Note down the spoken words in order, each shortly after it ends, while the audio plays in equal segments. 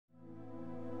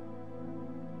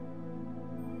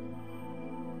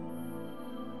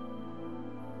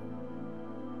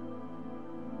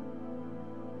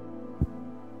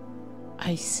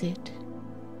I sit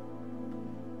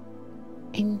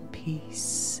in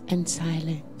peace and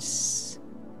silence.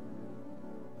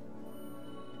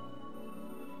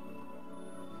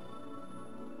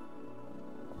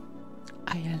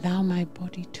 I allow my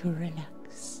body to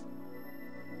relax.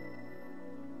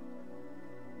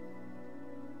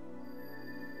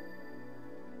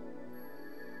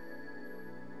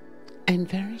 And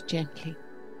very gently,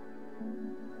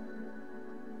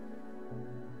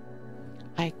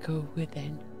 I go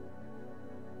within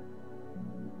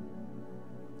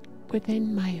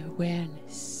my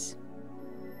awareness,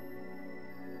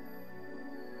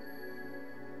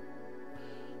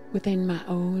 within my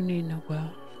own inner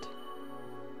world.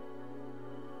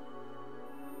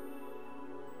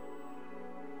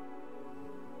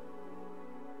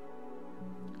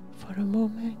 For a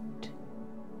moment,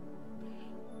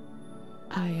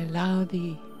 I allow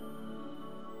the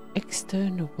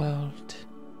external world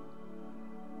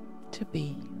to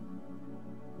be.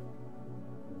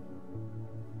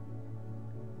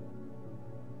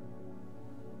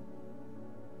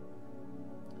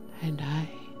 And I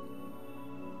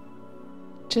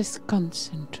just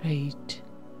concentrate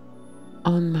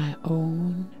on my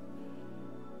own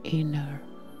inner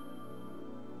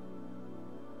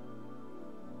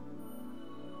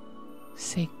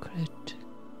sacred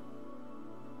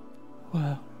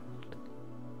world.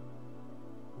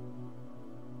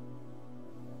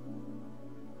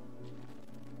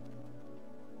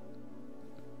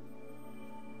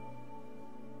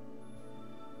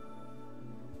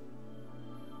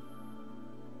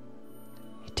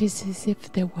 It is as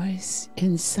if there was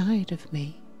inside of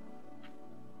me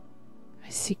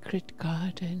a secret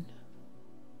garden,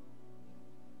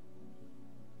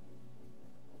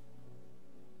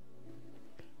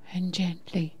 and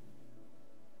gently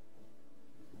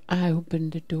I open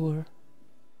the door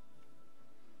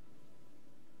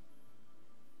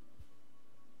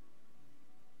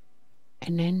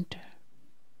and enter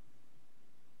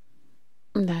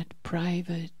that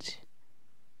private,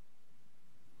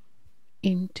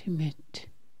 intimate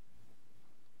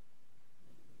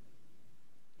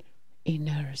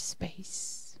inner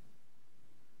space.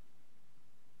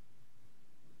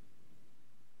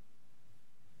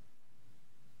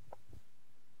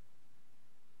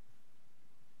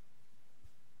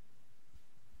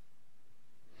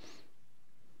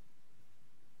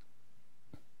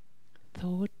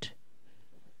 Thought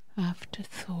after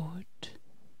thought,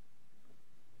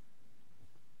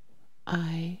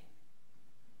 I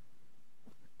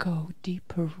go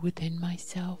deeper within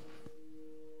myself.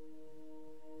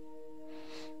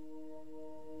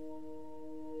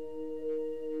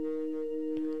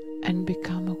 And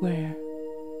become aware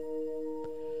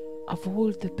of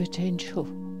all the potential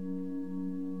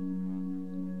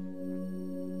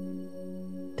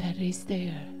that is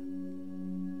there.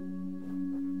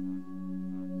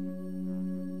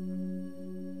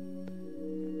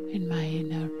 In my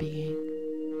inner being.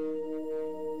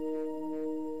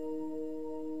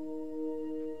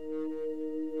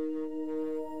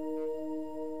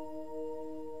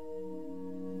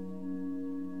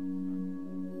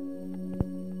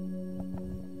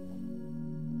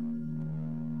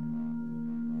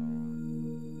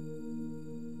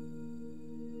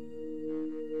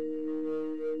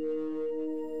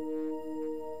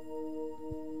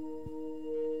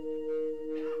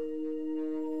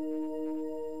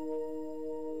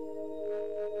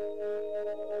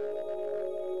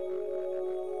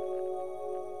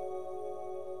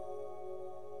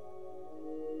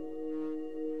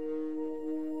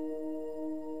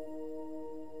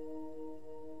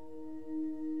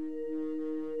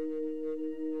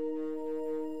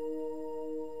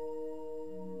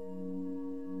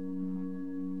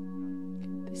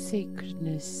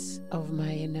 Sacredness of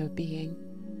my inner being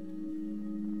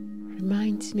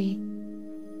reminds me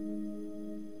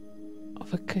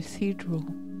of a cathedral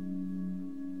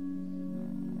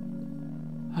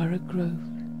or a grove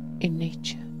in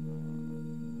nature.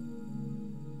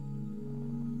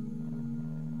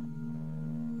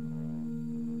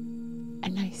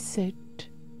 And I sit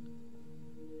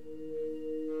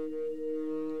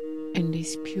in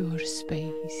this pure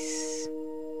space.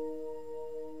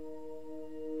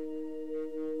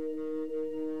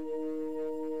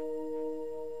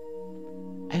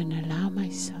 And allow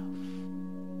myself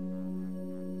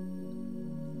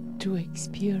to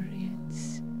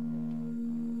experience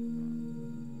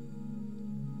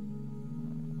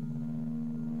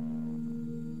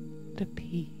the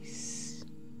peace,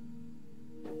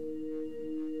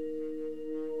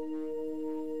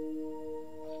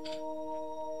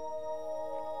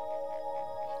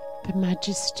 the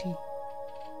majesty,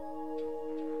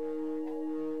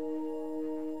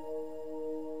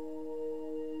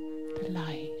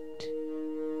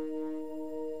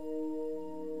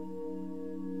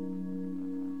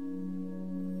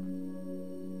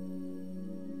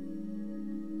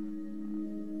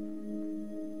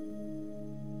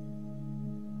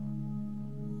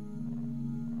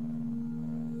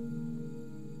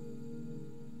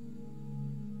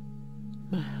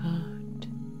 my heart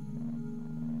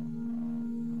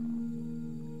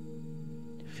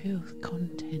feels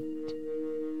content.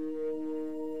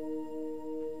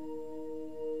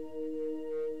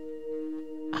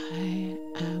 I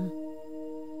am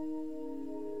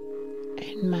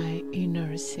in my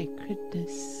inner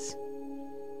sacredness.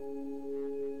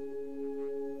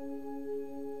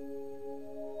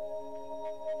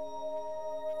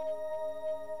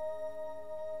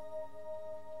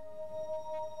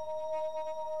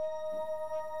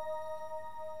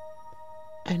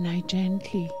 And I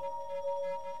gently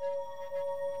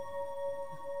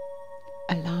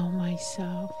allow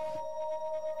myself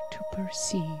to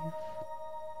perceive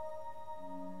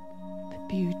the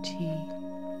beauty,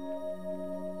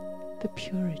 the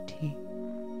purity,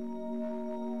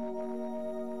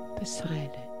 the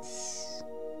silence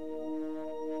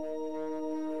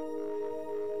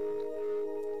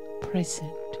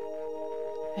present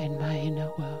in my inner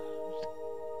world.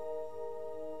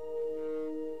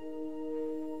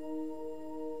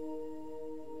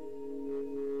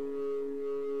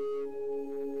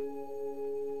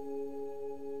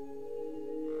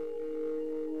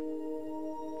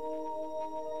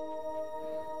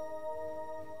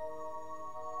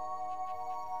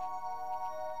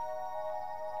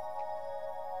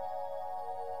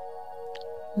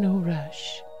 No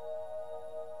rush,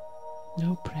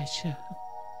 no pressure.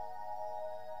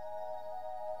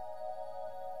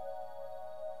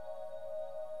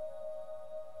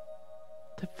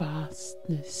 The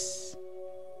vastness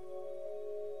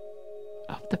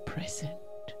of the present.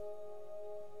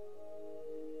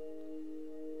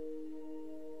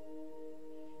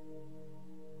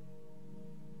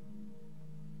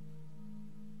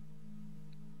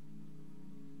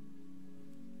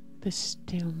 The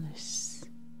stillness.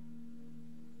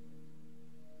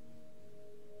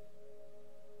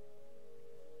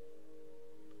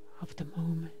 Of the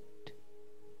moment.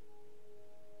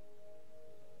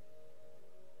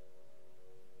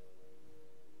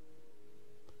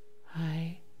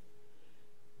 I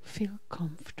feel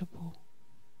comfortable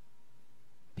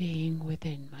being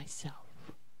within myself.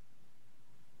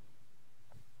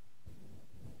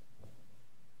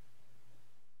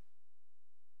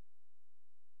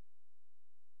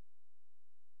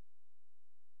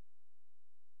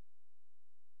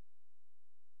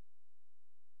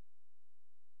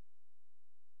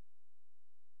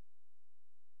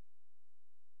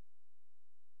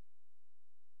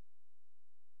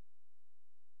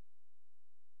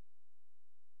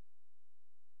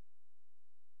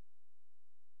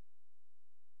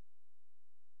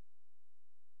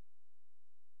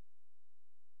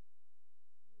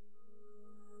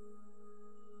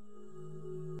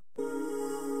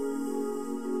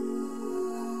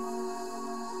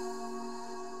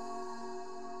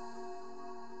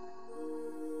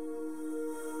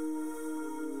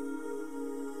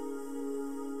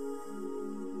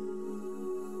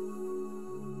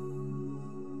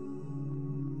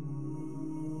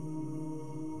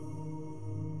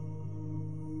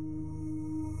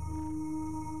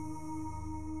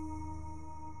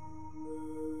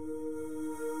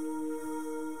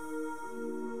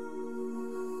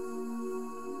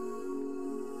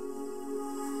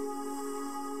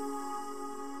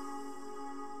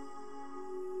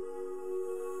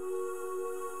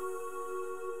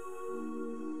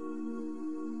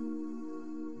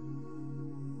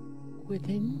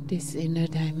 Within this inner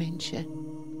dimension,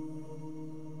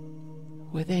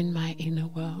 within my inner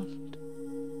world,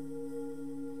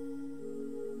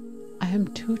 I am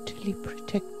totally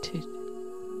protected.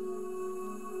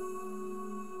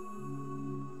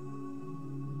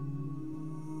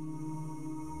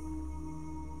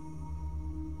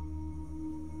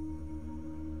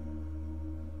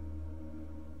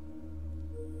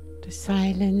 The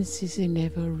silence is an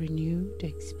ever renewed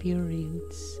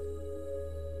experience.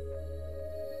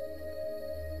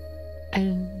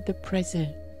 And the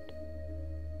present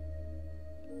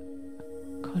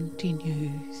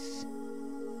continues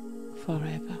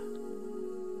forever.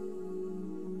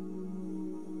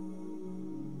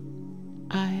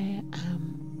 I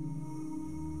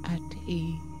am at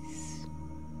ease,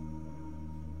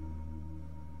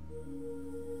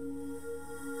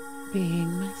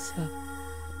 being myself.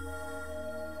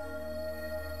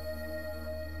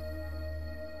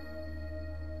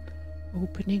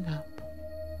 Opening up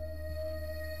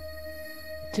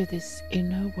to this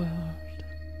inner world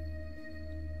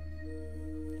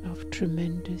of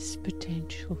tremendous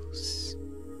potentials.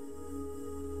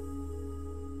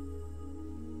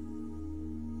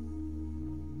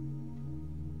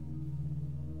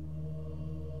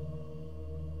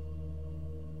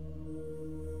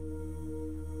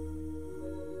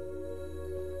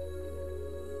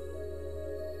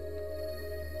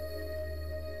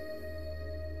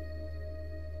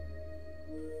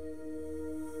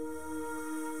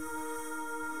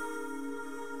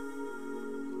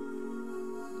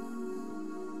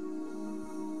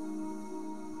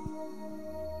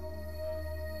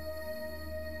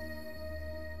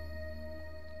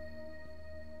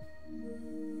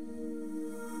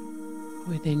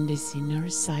 within this inner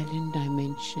silent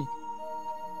dimension.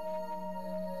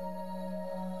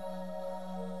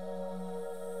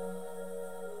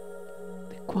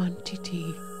 The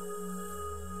quantity,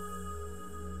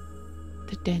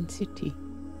 the density,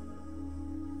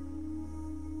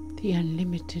 the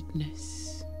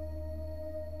unlimitedness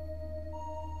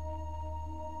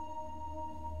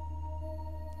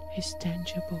is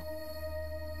tangible.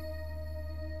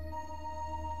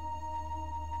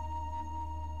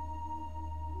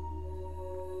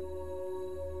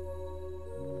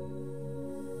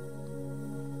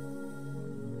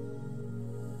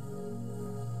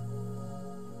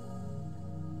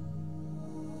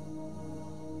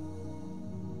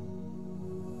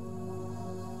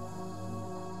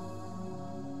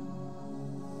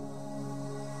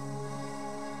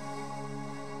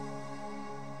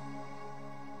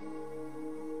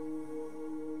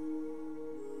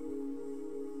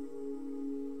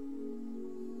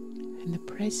 In the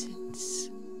presence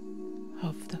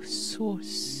of the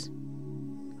source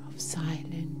of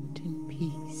silence and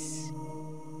peace,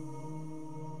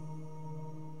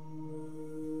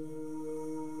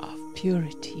 of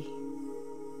purity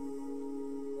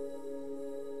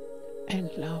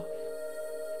and love.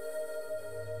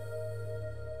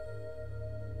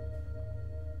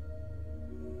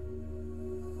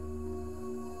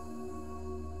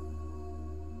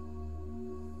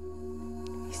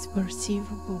 Is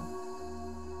perceivable.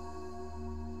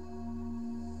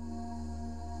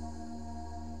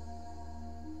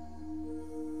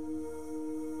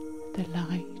 The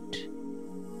light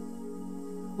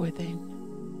within.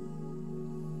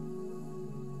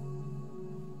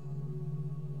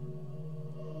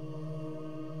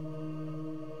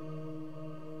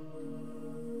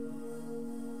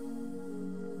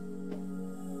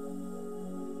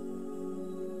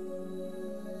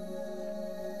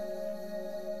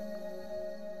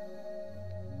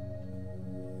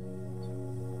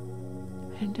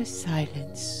 And the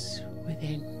silence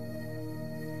within.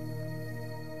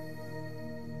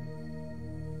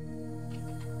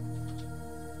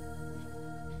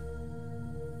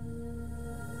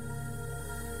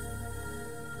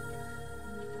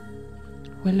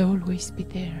 Will always be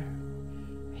there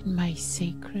in my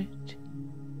sacred,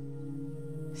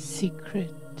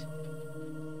 secret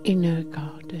inner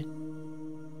garden.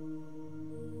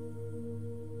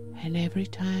 And every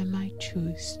time I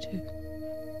choose to,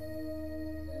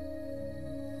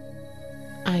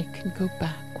 I can go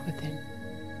back within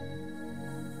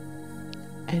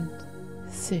and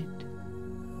sit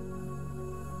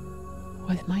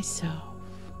with myself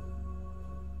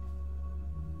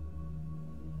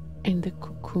in the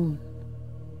cocoon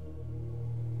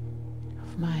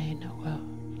of my inner world.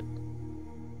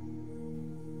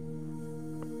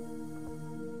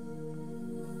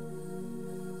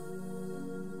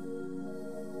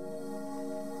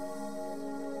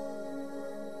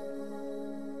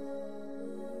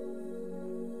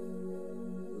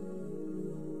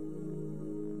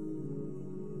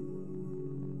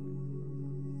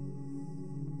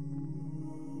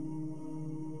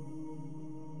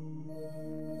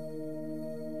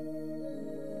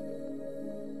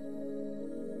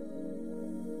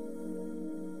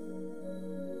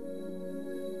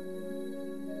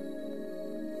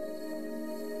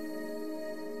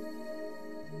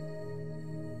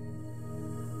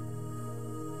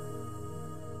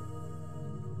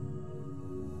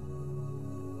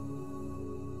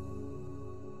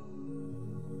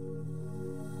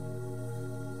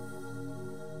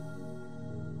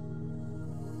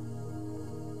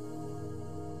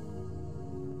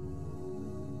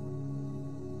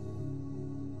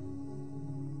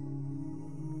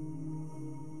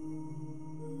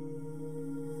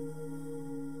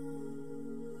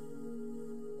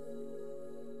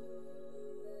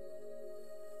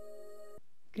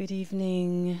 Good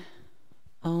evening,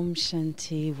 Om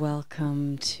Shanti.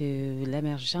 Welcome to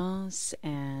L'Emergence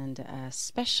and a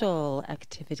special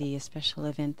activity, a special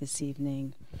event this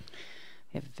evening.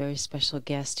 We have a very special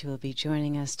guest who will be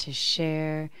joining us to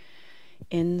share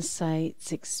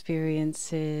insights,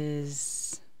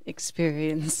 experiences,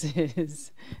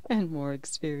 and more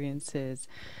experiences.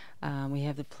 We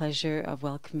have the pleasure of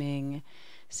welcoming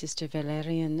Sister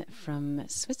Valériane from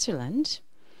Switzerland,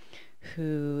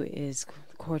 who is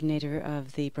coordinator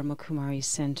of the Brahma Kumaris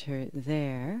Center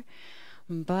there,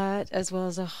 but as well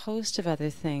as a host of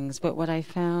other things. But what I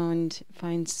find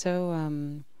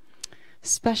so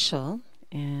special,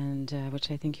 and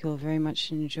which I think you'll very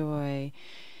much enjoy,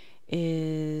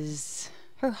 is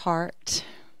her heart,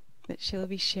 that she'll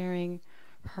be sharing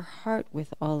her heart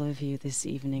with all of you this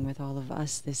evening, with all of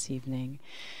us this evening.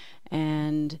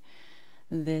 And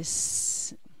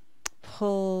this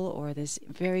pull or this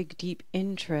very deep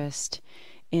interest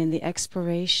in the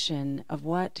exploration of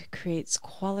what creates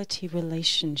quality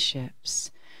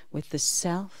relationships with the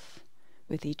self,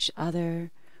 with each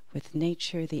other, with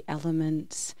nature, the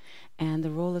elements, and the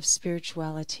role of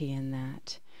spirituality in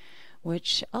that,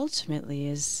 which ultimately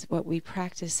is what we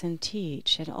practice and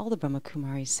teach at all the Brahma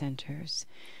Kumaris centers,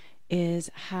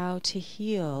 is how to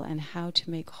heal and how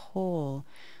to make whole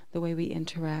the way we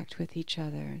interact with each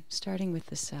other, starting with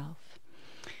the self.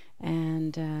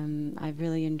 And I've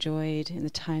really enjoyed, in the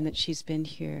time that she's been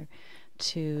here,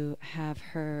 to have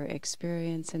her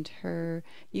experience and her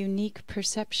unique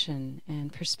perception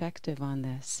and perspective on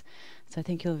this. So I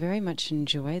think you'll very much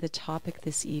enjoy the topic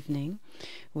this evening,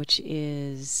 which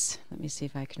is, let me see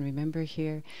if I can remember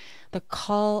here, the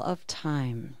call of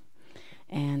time.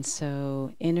 And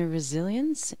so inner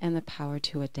resilience and the power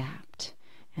to adapt.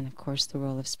 And of course the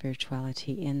role of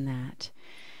spirituality in that.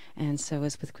 And so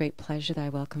it's with great pleasure that I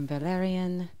welcome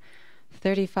Valériane,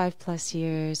 35 plus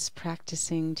years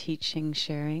practicing, teaching,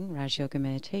 sharing Raj Yoga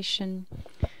meditation,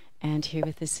 and here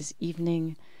with us this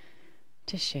evening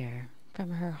to share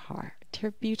from her heart,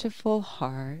 her beautiful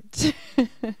heart.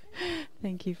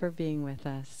 Thank you for being with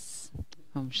us.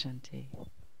 Om Shanti.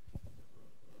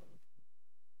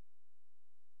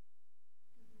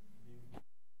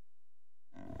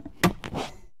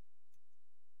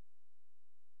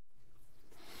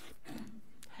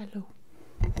 Hello.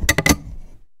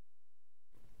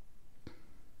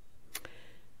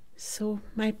 So,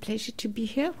 my pleasure to be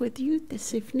here with you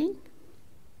this evening.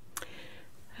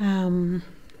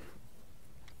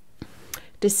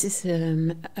 This is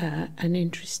an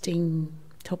interesting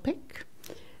topic,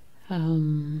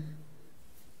 very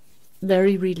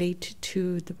related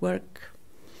to the work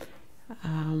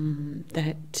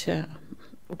that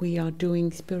we are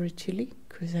doing spiritually,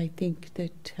 because I think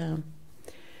that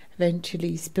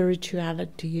eventually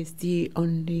spirituality is the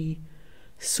only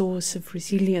source of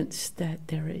resilience that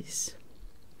there is.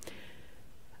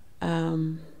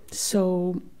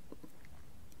 So,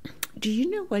 do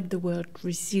you know what the word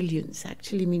resilience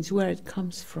actually means, where it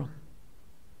comes from?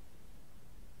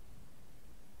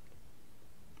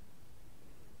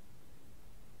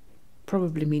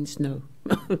 Probably means no.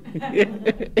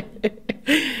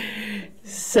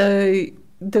 So,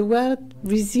 the word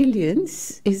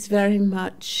resilience is very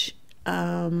much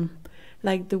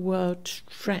like the word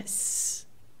stress,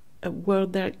 a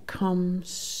word that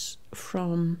comes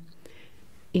from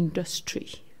industry.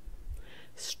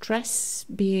 Stress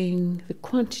being the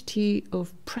quantity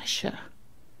of pressure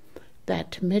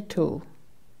that metal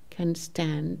can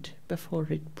stand before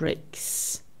it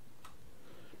breaks.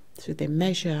 So they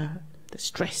measure the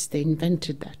stress, they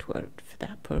invented that word for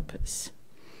that purpose.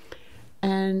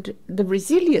 And the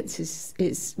resilience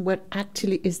is what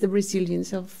actually is the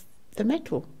resilience of the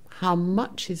metal. How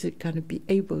much is it going to be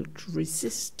able to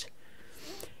resist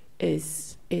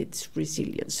is its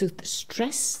resilience. So the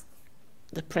stress,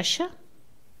 the pressure,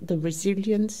 the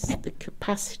resilience, the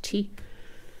capacity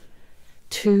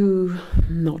to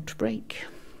not break.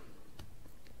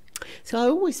 So I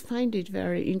always find it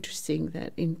very interesting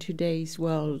that in today's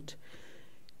world,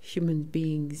 human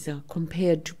beings are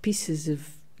compared to pieces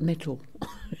of metal.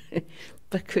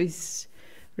 Because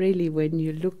really when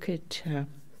you look at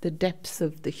the depths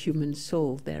of the human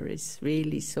soul, there is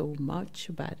really so much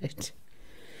about it.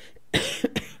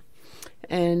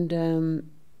 And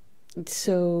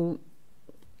so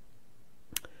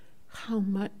how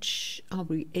much are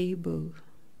we able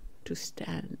to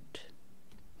stand?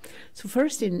 So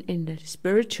first in the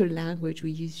spiritual language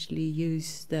we usually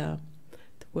use the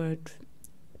word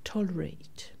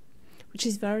tolerate, which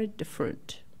is very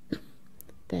different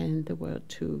than the word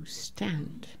to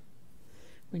stand.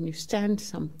 When you stand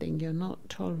something, you're not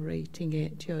tolerating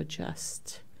it, you're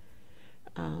just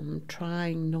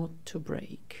trying not to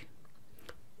break.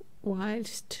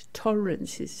 Whilst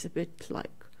tolerance is a bit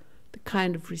like the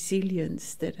kind of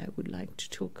resilience that I would like to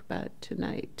talk about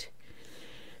tonight,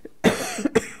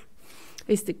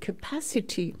 is the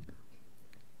capacity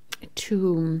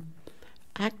to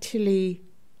actually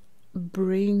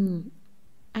bring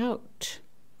out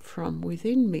from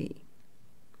within me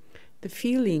the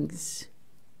feelings,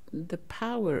 the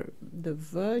power, the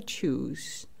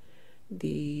virtues,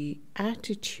 the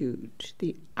attitude,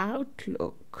 the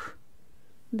outlook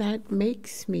that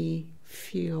makes me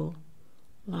feel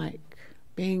like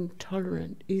being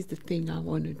tolerant is the thing I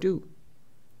want to do.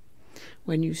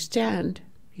 When you stand,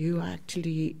 you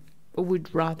actually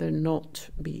would rather not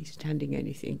be standing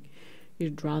anything.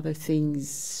 You'd rather things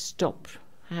stop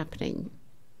happening.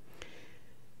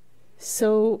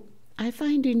 So I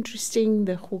find interesting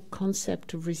the whole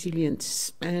concept of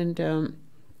resilience, and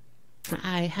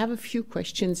I have a few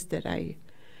questions that I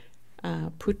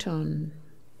put on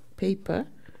paper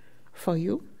for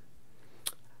you,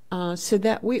 so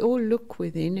that we all look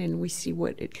within and we see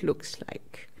what it looks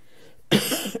like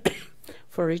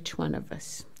for each one of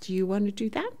us. Do you want to do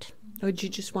that? Or do you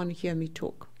just want to hear me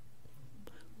talk?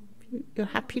 You're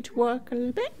happy to work a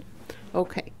little bit?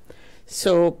 Okay.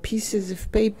 So pieces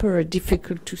of paper are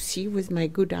difficult to see with my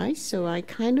good eyes, so I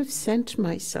kind of sent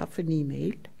myself an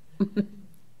email.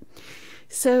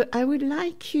 So I would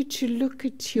like you to look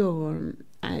at your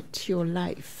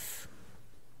life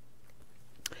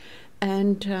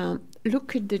and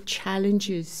look at the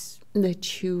challenges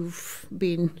that you've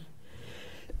been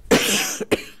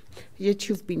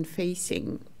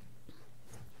facing,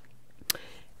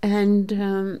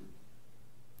 and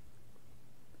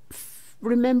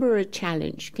remember a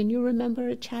challenge. Can you remember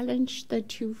a challenge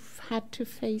that you've had to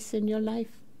face in your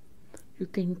life? You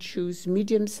can choose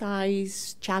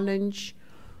medium-size challenge,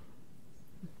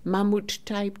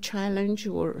 mammoth-type challenge,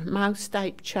 or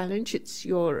mouse-type challenge. It's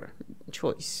your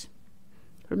choice.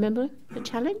 Remember the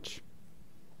challenge?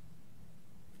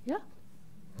 Yeah?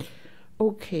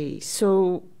 Okay,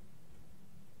 so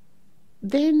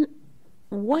then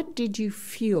what did you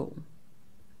feel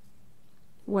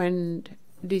when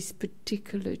this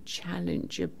particular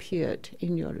challenge appeared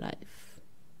in your life?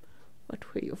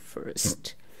 What were your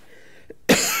first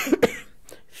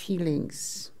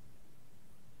feelings?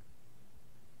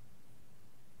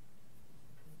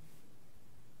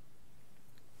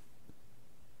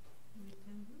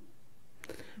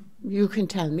 You can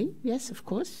tell me. Yes, of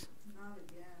course. Not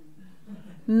again.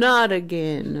 Not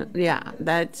again. Yeah,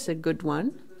 that's a good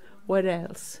one. What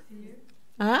else?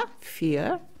 Fear.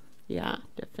 Fear. Yeah,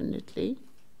 definitely.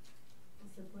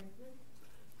 Disappointment.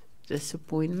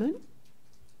 Disappointment.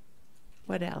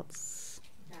 What else?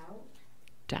 Doubt.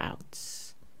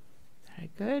 Doubts. Very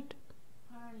good.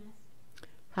 Powerless.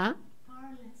 Huh?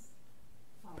 Powerless.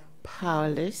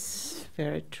 Powerless.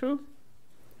 Very true.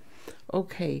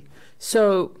 Okay,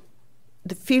 so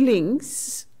the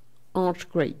feelings aren't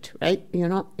great, right? You're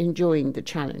not enjoying the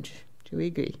challenge. Do we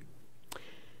agree?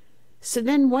 So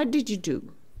then what did you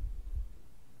do?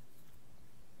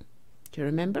 Do you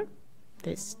remember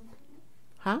this?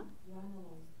 Huh?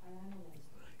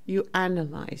 You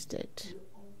analyzed it.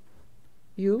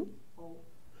 You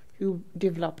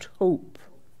developed hope.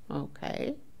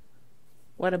 Okay.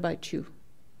 What about you?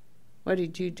 What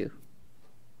did you do?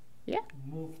 Yeah?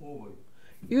 Move forward.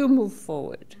 You move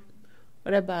forward.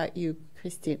 What about you,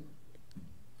 Christine?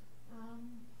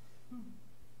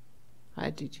 How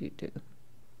did you do?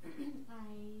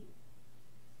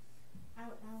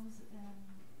 I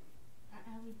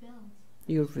rebelled.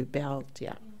 You rebelled,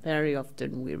 yeah. Very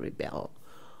often we rebel.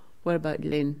 What about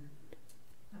Lynn?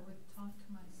 I would talk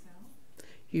to myself.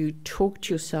 You talked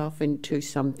yourself into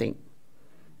something.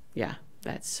 Yeah,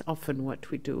 that's often what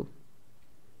we do.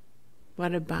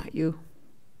 What about you?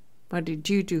 What did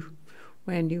you do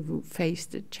when you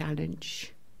faced a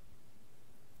challenge?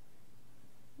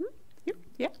 You?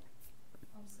 Yeah.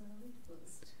 Observe it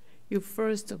first. You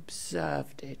first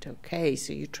observed it, okay,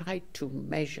 so you tried to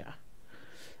measure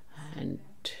and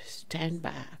stand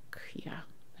back. Yeah,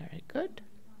 very good.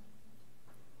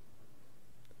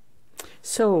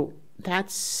 So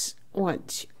that's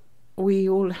what we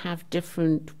all have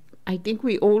different, I think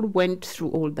we all went through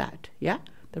all that, yeah?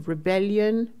 The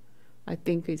rebellion, I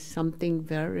think, is something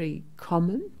very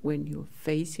common when you're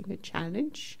facing a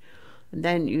challenge. And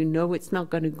then you know it's not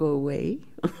going to go away.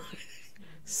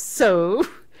 So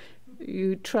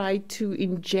you try to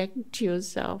inject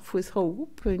yourself with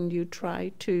hope, and you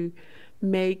try to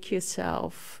make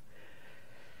yourself,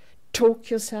 talk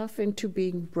yourself into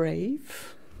being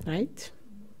brave, right?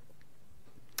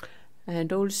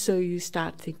 And also you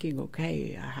start thinking,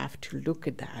 okay, I have to look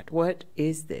at that. What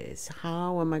is this?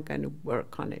 How am I going to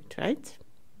work on it, right?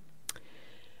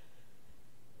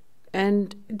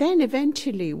 And then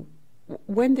eventually,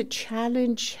 when the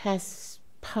challenge has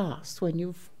passed, when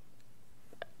you've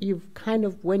kind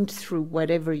of went through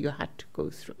whatever you had to go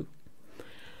through,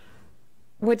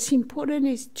 what's important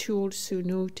is to also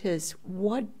notice,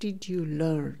 what did you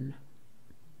learn?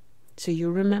 So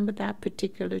you remember that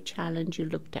particular challenge you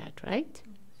looked at, right?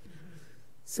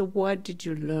 So what did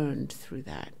you learn through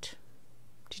that?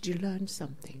 Did you learn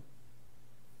something?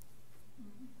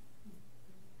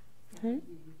 Okay.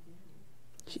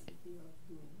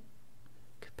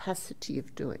 Capacity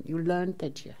of doing. You learned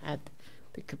that you had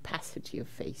the capacity of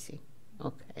facing.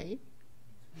 Okay.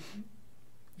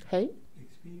 Okay.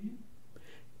 Experience?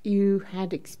 You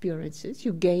had experiences.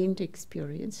 You gained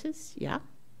experiences. Yeah.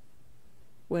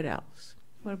 What else?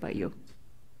 What about you?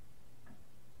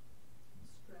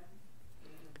 Strength.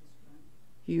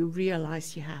 You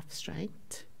realize you have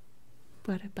strength.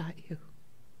 What about you?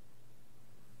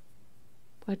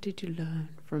 What did you learn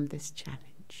from this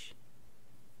challenge?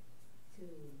 To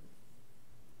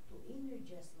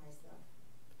energize myself.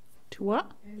 To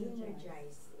what?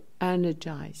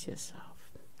 Energize yourself.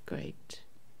 Great.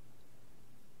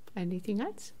 Anything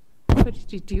else? What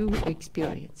did you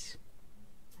experience?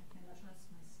 I can trust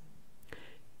myself.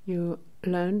 You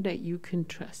learned that you can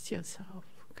trust yourself.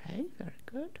 Okay, very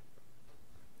good.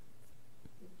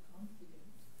 With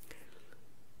confidence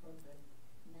for the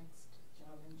next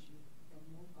challenge, you become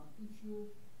more confident. If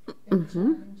you then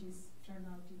challenges turn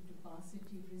out into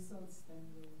positive results, then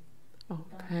you become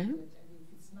Okay. confident. And if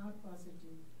it's not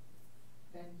positive,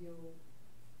 then you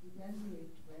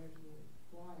evaluate where you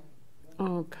lie.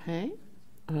 Okay.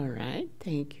 All right.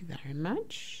 Thank you very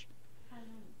much. I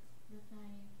learned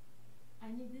that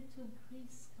I needed to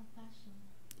increase compassion.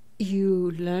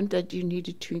 You learned that you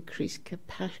needed to increase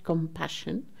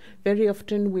compassion. Very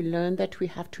often we learn that we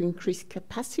have to increase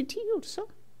capacity also.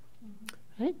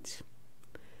 Right?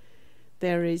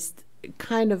 There is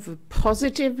kind of a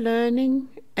positive learning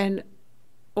and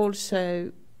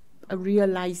also a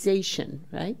realization,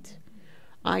 right?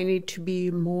 I need to be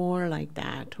more like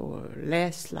that or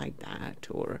less like that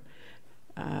or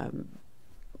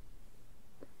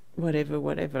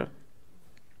whatever.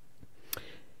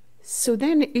 So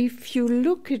then if you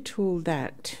look at all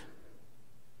that,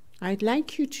 I'd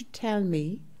like you to tell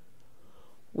me,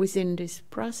 within this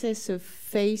process of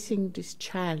facing this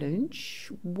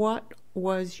challenge, what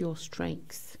was your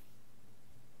strength?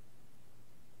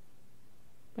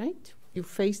 Right? You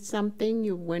faced something,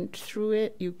 you went through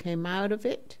it, you came out of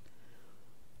it,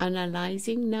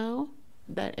 analyzing now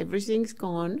that everything's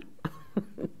gone.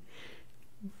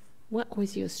 What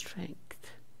was your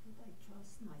strength? I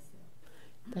trust myself.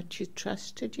 That you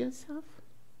trusted yourself?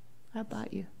 How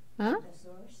about you? Huh? The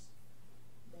source,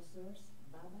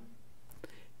 Baba,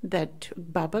 That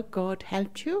Baba, God,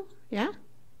 helped you? Yeah?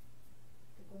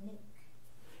 to connect,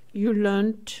 You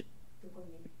learned to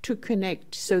connect. to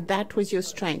connect. So that was your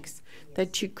strength,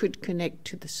 that you could connect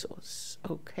to the source.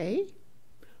 Okay.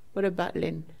 What about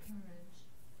Lynn? Courage.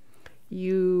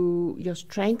 Your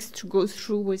strength to go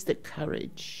through was the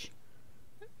courage.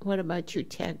 What about you,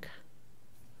 Tiag?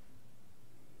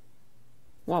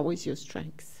 What was your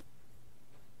strength?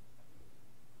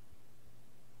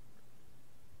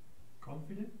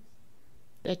 Confidence?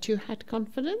 That you had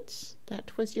confidence?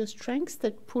 That was your strength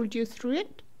that pulled you through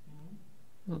it?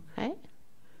 Okay.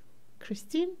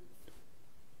 Christine?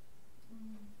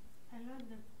 I learned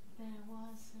that there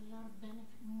was a lot of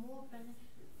benefit, more benefit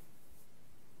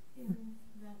in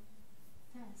that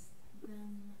test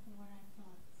than what I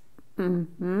thought.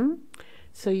 Mm-hmm.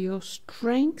 So your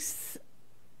strength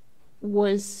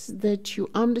was that you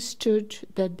understood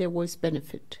that there was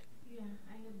benefit. Yeah,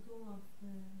 I let go of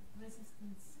the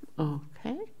resistance.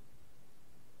 Okay.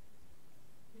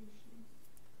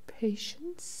 Patience.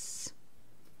 Patience.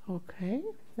 Okay.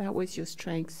 That was your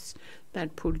strength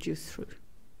that pulled you through.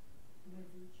 My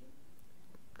virtue.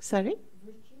 Sorry?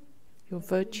 Virtue. Your I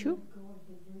virtue? let go of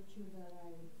the virtue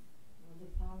that the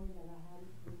power that I had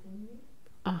within me.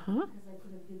 Uh-huh. Because I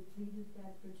could have depleted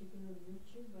that particular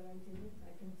virtue, but I didn't.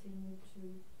 I continued to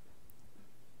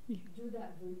do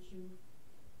that virtue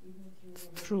even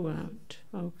Throughout.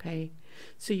 Okay.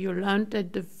 So you learned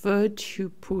that the virtue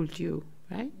pulled you,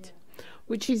 right? Yeah.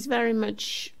 Which is very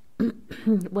much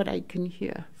what I can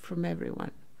hear from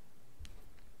everyone.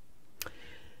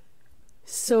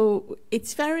 So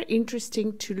it's very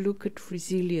interesting to look at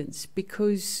resilience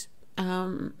because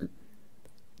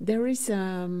there is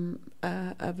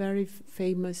a very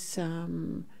famous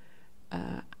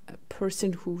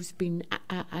person who's been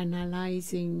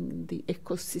analyzing the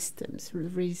ecosystems, the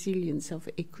resilience of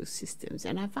ecosystems.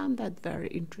 And I found that very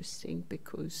interesting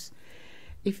because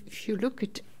if you look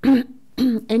at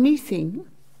anything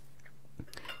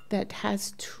that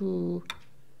has to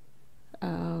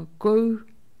go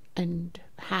and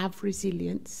have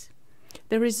resilience,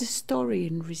 there is a story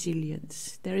in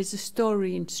resilience. There is a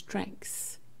story in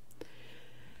strength.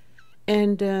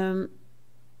 And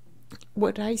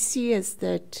what I see is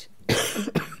that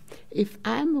if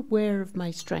I'm aware of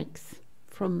my strength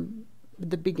from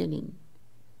the beginning,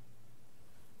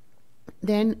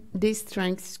 then this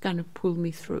strength is going to pull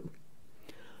me through.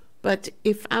 But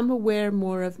if I'm aware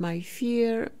more of my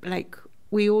fear, like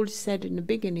we all said in the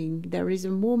beginning, there is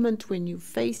a moment when you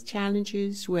face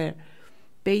challenges where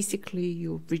basically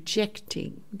you're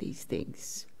rejecting these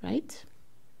things, right,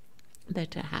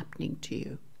 that are happening to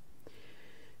you.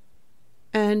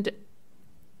 And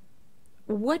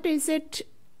what is it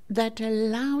that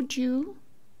allowed you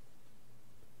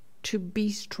to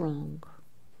be strong?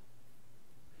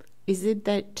 Is it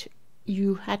that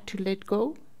you had to let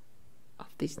go of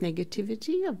this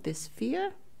negativity, of this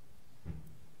fear,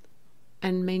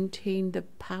 and maintain the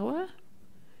power?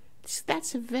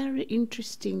 That's a very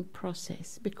interesting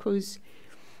process, because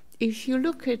if you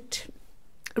look at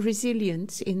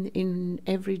resilience in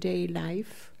everyday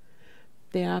life,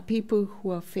 there are people who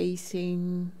are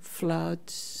facing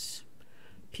floods,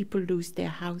 people lose their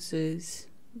houses,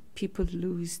 people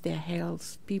lose their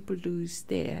health, people lose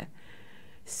their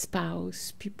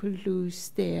spouse, people lose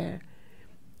their,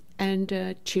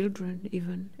 and children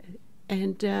even,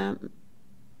 and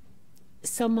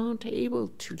some aren't able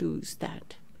to lose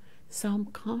that. Some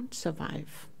can't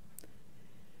survive,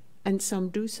 and some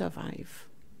do survive.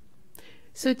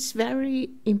 So it's very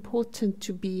important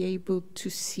to be able to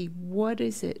see what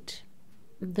is it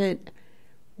that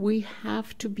we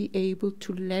have to be able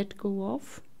to let go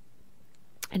of,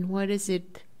 and what is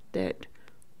it that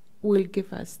will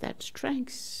give us that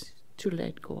strength to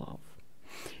let go of.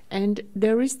 And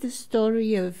there is the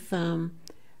story of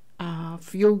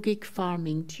yogic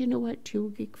farming. Do you know what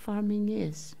yogic farming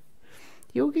is?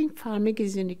 Yogic farming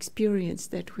is an experience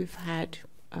that we've had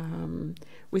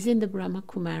within the Brahma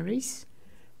Kumaris.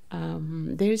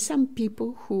 There are some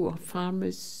people who are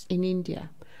farmers in India.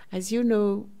 As you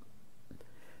know,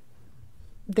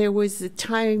 there was a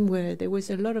time where there was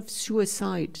a lot of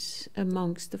suicides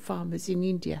amongst the farmers in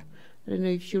India. I don't know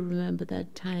if you remember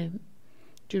that time.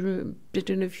 I don't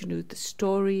know if you know the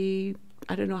story.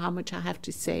 I don't know how much I have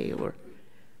to say, or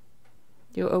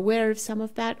you're aware of some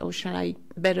of that, or shall I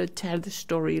better tell the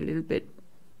story a little bit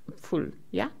full?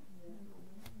 Yeah?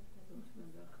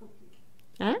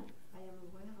 Huh? I am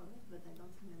aware of it, but I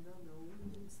don't remember the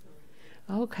whole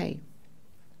story. Okay.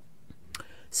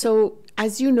 So,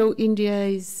 as you know, India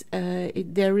is,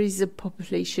 there is a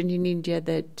population in India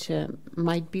that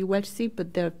might be wealthy,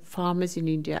 but the farmers in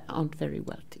India aren't very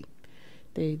wealthy.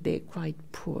 They're quite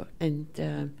poor.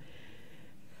 And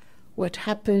what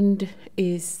happened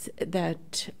is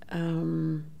that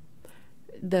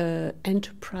the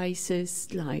enterprises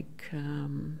like,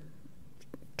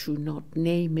 to not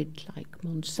name it, like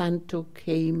Monsanto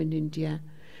came in India,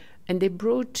 and they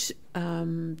brought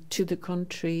to the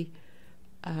country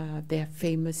their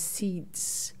famous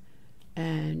seeds,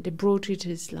 and they brought it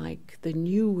as like the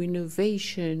new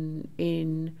innovation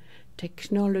in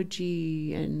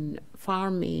technology and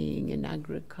farming and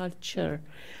agriculture.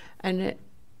 And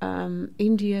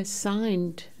India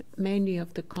signed many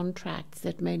of the contracts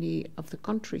that many of the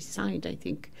countries signed. I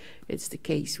think it's the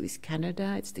case with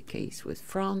Canada, it's the case with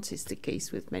France, it's the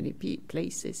case with many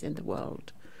places in the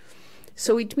world.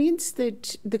 So it means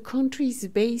that the countries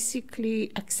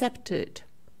basically accepted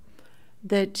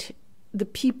that the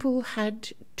people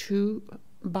had to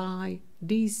buy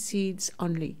these seeds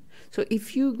only. So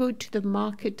if you go to the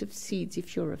market of seeds,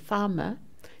 if you're a farmer,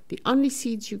 the only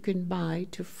seeds you can buy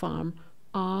to farm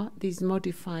are these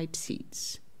modified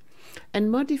seeds.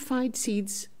 And modified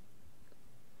seeds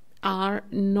are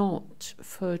not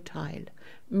fertile,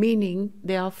 meaning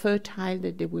they are fertile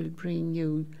that they will bring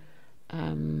you,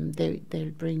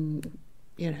 they'll bring,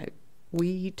 you know,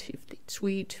 wheat if it's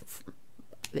wheat,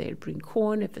 they'll bring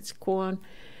corn if it's corn,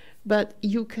 but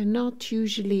you cannot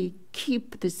usually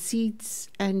keep the seeds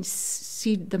and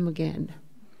seed them again.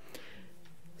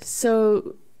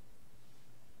 So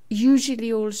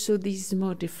usually also these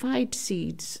modified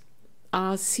seeds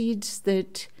are seeds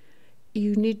that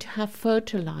you need to have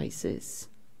fertilizers,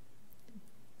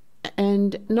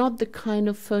 and not the kind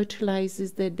of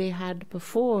fertilizers that they had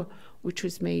before, which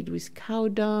was made with cow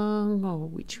dung or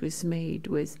which was made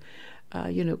with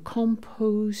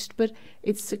compost, but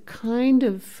it's a kind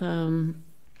of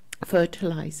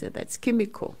fertilizer that's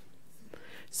chemical.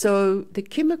 So the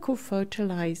chemical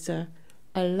fertilizer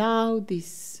allow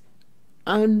these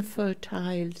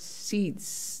unfertile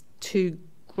seeds to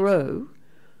grow,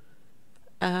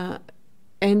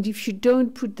 and if you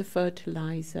don't put the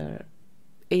fertilizer,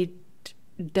 it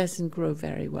doesn't grow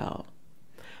very well.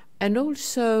 And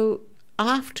also,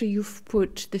 after you've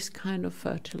put this kind of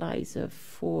fertilizer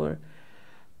for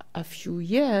a few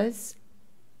years,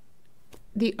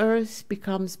 the earth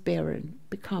becomes barren,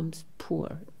 becomes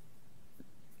poor.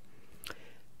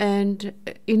 And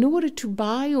in order to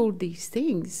buy all these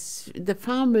things, the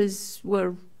farmers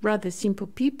were rather simple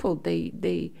people.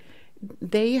 They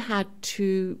had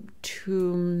to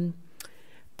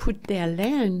put their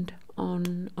land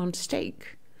on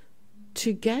stake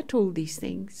to get all these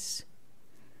things.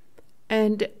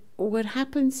 And what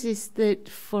happens is that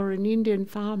for an Indian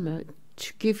farmer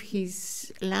to give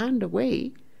his land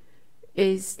away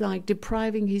is like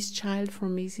depriving his child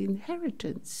from his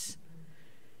inheritance.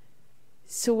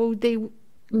 So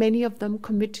many of them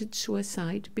committed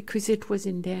suicide because it was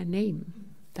in their name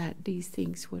that these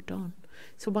things were done.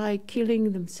 So by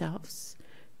killing themselves,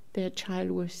 their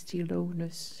child was still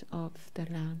owners of the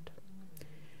land.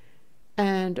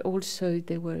 And also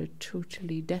they were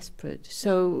totally desperate.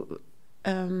 So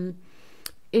in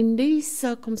these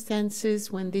circumstances,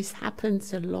 when this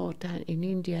happens a lot in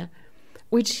India,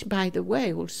 which, by the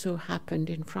way, also happened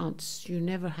in France. You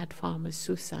never had farmers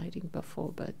suiciding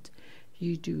before, but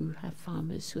you do have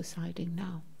farmers suiciding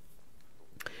now.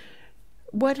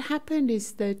 What happened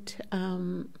is that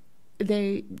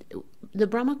the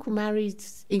Brahma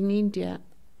Kumaris in India,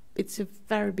 it's a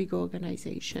very big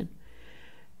organization.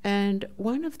 And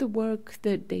one of the work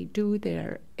that they do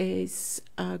there is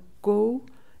go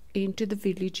into the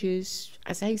villages.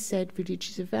 As I said,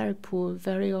 villages are very poor.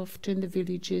 Very often the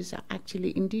villages are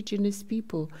actually indigenous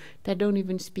people that don't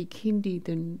even speak Hindi,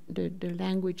 the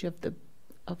language of the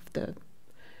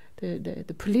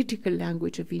political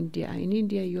language of India. In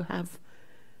India you have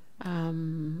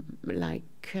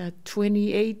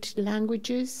 28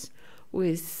 languages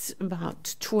with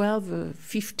about 12 or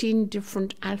 15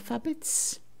 different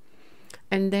alphabets.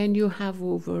 And then you have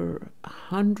over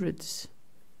hundreds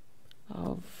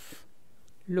of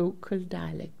local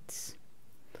dialects.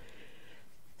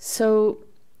 So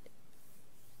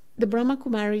the Brahma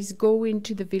Kumaris go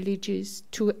into the villages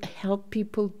to help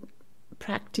people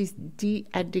practice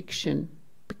de-addiction,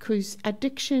 because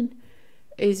addiction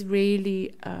is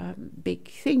really a big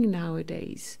thing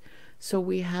nowadays. So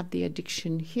we have the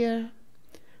addiction here,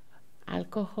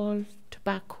 alcohol,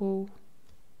 tobacco,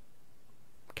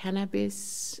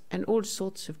 cannabis, and all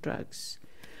sorts of drugs.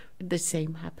 The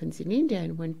same happens in India,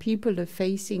 and when people are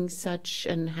facing such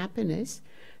unhappiness,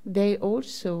 they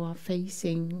also are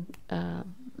facing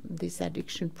this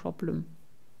addiction problem.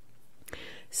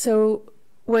 So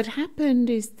what happened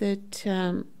is that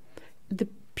the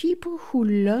people who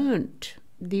learned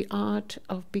the art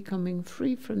of becoming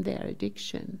free from their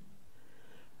addiction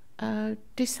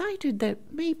decided that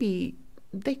maybe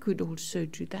they could also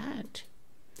do that.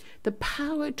 The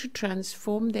power to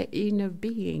transform their inner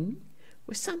being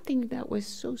was something that was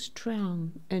so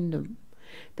strong in them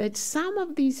that some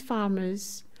of these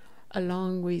farmers,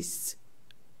 along with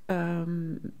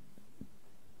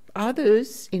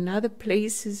others in other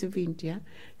places of India,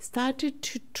 started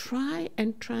to try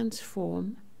and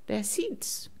transform their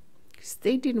seeds, because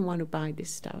they didn't want to buy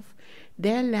this stuff.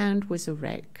 Their land was a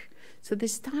wreck. So they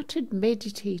started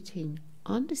meditating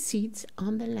on the seeds,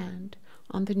 on the land,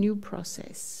 on the new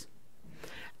process.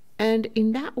 And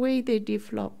in that way, they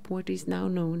developed what is now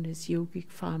known as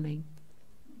yogic farming.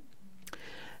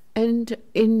 And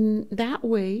in that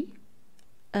way,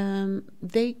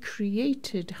 they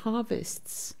created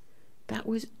harvests that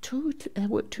were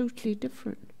totally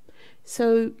different.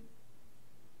 So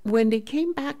when they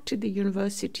came back to the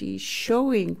university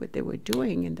showing what they were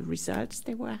doing and the results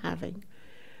they were having,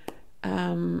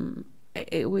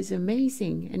 it was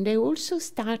amazing. And they also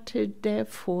started,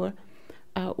 therefore,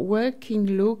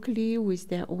 working locally with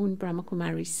their own Brahma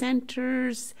Kumari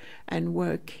centers and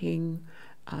working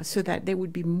so that there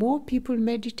would be more people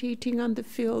meditating on the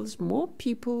fields, more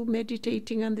people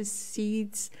meditating on the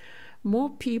seeds, more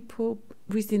people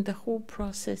within the whole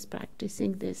process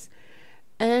practicing this.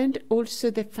 And also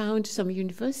they found some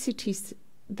universities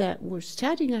that were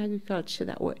studying agriculture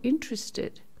that were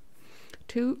interested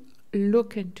to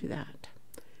look into that.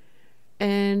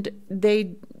 And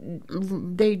they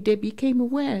became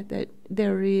aware that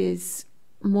there is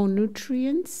more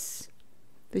nutrients.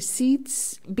 The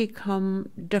seeds become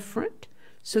different.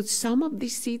 So some of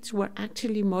these seeds were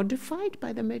actually modified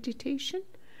by the meditation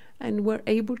and were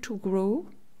able to grow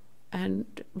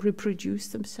and reproduce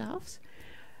themselves.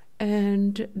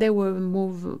 And there were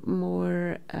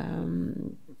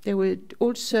there were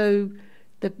also,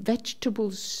 the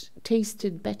vegetables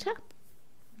tasted better,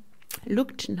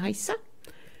 looked nicer.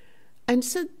 And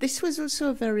so this was also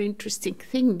a very interesting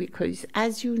thing, because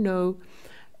as you know,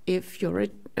 if you're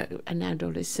an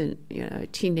adolescent, a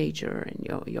teenager,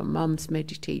 and your mom's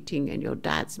meditating and your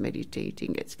dad's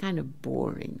meditating, it's kind of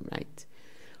boring, right?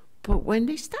 But when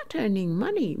they start earning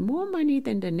money, more money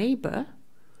than the neighbor,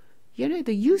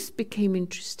 the youth became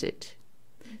interested.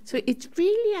 So it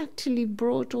really actually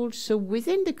brought also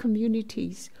within the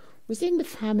communities, within the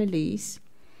families,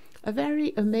 a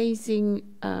very amazing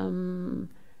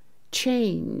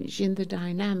change in the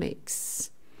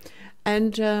dynamics.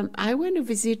 And I went to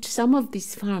visit some of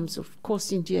these farms. Of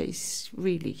course, India is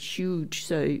really huge,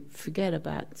 so forget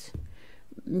about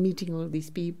meeting all these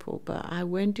people. But I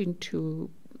went into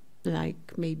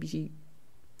like maybe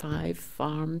 5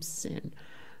 farms and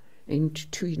into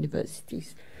 2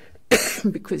 universities.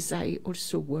 because I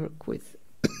also work with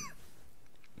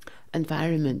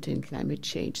environment and climate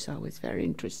change, so I was very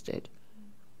interested.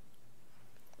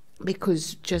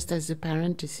 Because just as a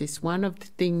parenthesis, one of the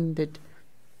things that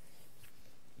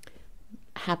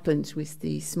happens with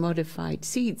these modified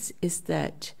seeds is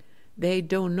that they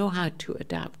don't know how to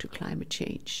adapt to climate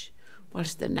change.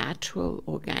 Whilst the natural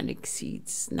organic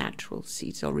seeds,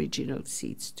 original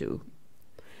seeds do.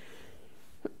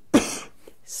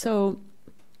 So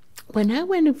when I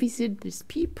went to visit these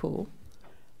people,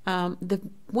 the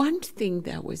one thing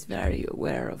that I was very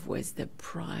aware of was the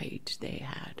pride they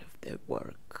had of their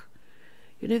work.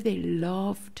 You know, they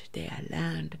loved their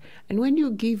land. And when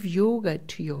you give yoga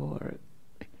to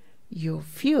your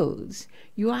fields,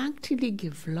 you actually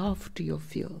give love to your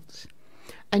fields.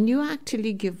 And you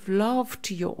actually give love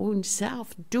to your own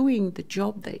self doing the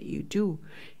job that you do.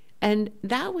 And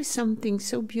that was something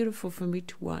so beautiful for me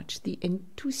to watch, the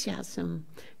enthusiasm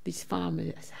these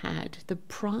farmers had, the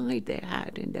pride they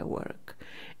had in their work,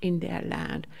 in their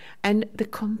land, and the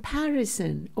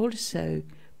comparison also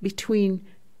between,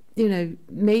 you know,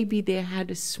 maybe they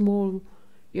had a small,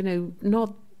 you know,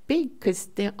 not big, because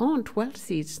they aren't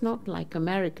wealthy. It's not like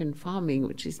American farming,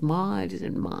 which is miles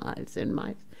and miles and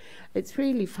miles. It's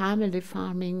really family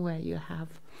farming where you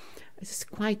have it's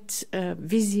quite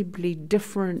visibly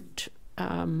different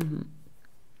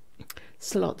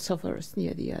slots of earth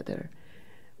near the other,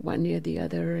 one near the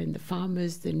other, and the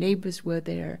farmers, the neighbors were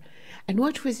there. And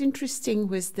what was interesting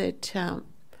was that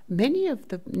many of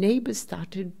the neighbors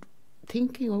started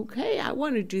thinking, okay, I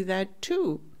want to do that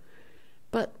too.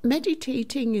 But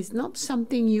meditating is not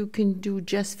something you can do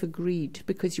just for greed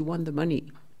because you want the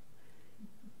money.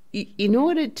 In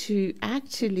order to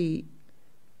actually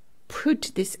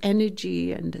put this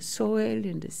energy and the soil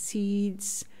and the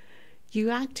seeds, you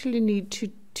actually need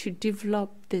to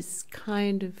develop this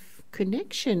kind of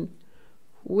connection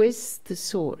with the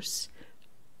source,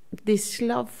 this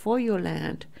love for your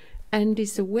land, and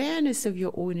this awareness of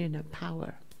your own inner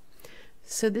power.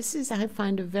 So this is, I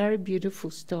find, a very beautiful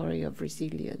story of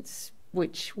resilience,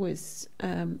 which was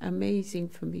amazing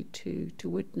for me to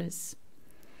witness.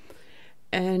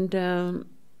 And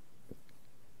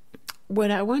what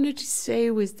I wanted to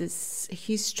say with this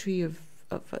history of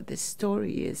this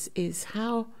story is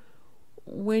how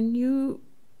when you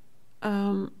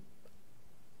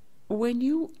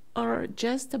are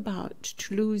just about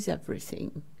to lose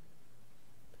everything,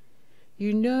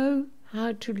 you know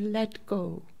how to let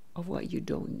go of what you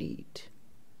don't need.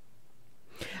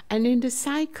 And in the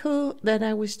cycle that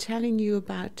I was telling you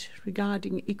about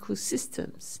regarding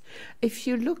ecosystems, if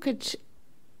you look at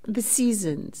the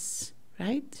seasons,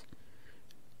 right?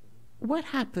 What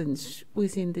happens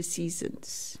within the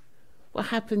seasons? What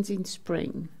happens in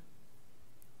spring?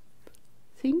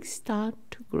 Things start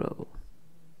to grow,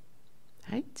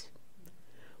 right?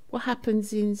 What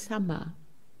happens in summer?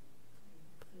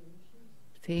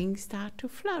 Things start to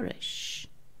flourish.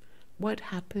 What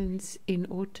happens in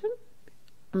autumn?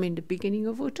 I mean, the beginning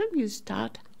of autumn, you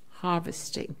start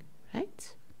harvesting,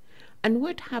 right? And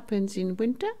what happens in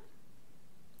winter?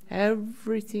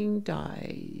 Everything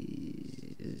dies.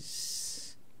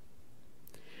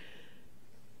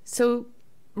 So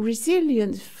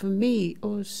resilience for me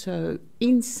also,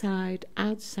 inside,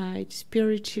 outside,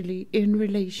 spiritually, in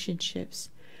relationships,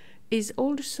 is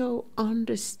also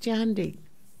understanding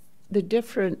the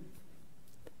different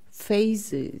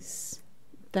phases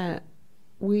that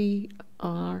we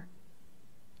are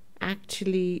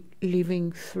actually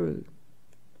living through.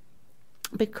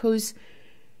 Because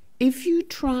if you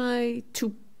try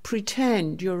to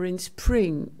pretend you're in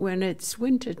spring when it's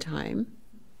winter time,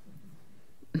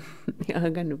 you're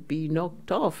going to be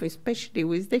knocked off, especially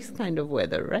with this kind of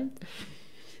weather, right?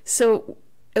 So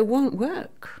it won't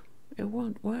work. It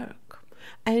won't work.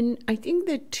 And I think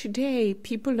that today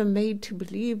people are made to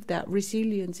believe that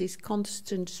resilience is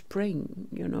constant spring,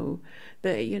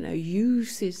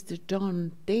 youth is the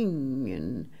done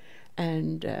thing,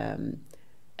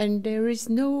 and there is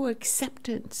no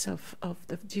acceptance of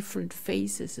the different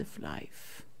phases of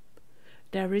life.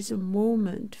 There is a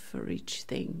moment for each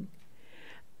thing.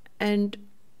 And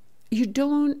you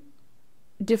don't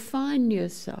define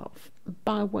yourself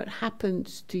by what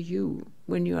happens to you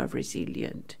when you are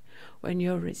resilient. When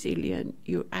you're resilient,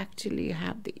 you actually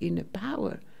have the inner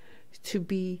power to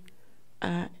be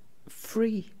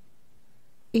free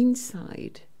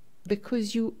inside,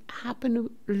 because you happen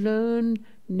to learn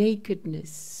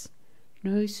nakedness,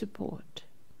 no support,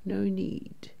 no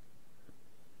need,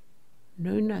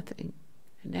 no nothing,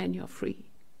 and then you're free.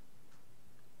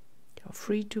 You're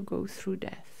free to go through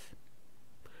death.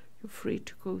 You're free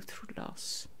to go through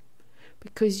loss.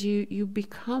 because you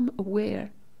become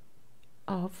aware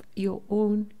of your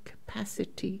own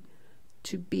capacity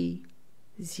to be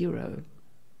zero.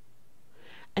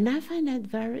 And I find that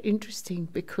very interesting,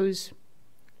 because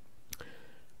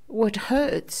what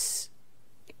hurts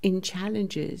in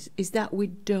challenges is that we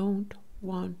don't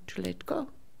want to let go.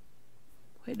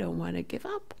 We don't want to give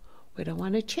up. We don't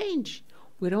want to change.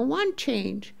 We don't want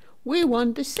change. We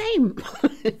want the same.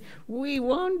 We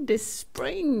want this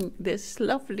spring, this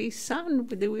lovely sun.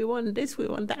 We want this, we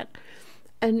want that.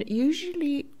 And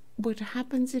usually what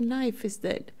happens in life is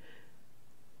that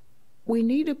we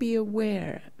need to be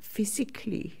aware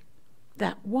physically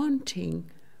that wanting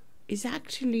is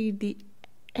actually the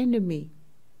enemy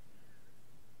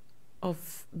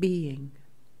of being.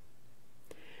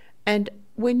 And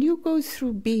when you go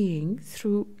through being,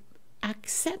 through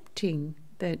accepting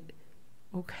that,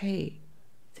 okay,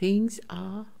 things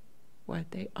are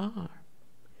what they are,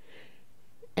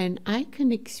 and I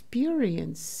can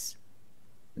experience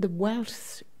the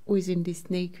wealth within this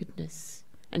nakedness,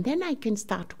 and then I can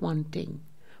start wanting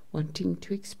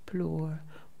to explore,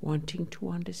 wanting to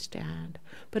understand.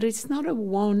 But it's not a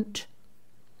want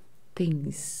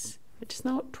things. It's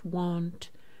not want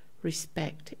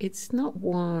respect. It's not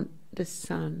want the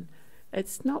sun.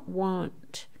 It's not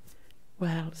want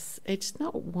wealth. It's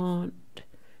not want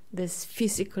this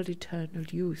physical eternal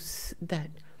youth that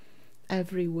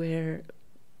everywhere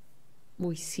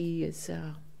we see as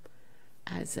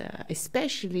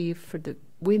especially for the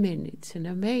women, it's an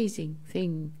amazing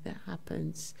thing that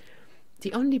happens.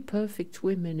 The only perfect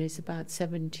woman is about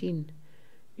 17,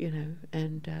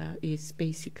 and is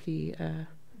basically a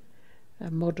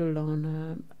model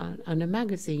on a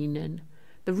magazine. And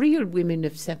the real women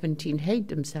of 17 hate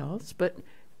themselves, but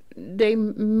they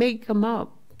make them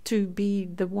up to be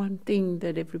the one thing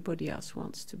that everybody else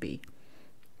wants to be.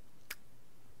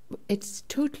 It's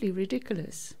totally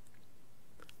ridiculous.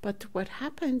 But what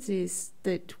happens is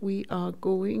that we are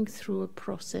going through a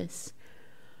process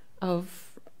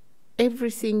of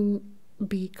everything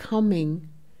becoming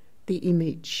the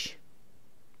image.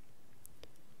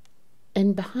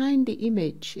 And behind the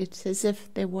image, it's as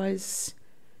if there was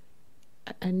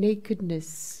a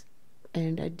nakedness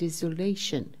and a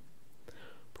desolation.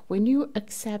 But when you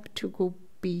accept to go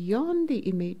beyond the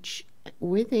image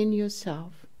within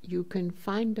yourself, you can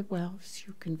find the wealth,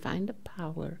 you can find the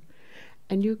power,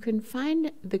 and you can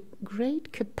find the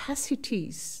great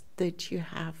capacities that you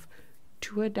have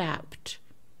to adapt,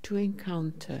 to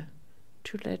encounter,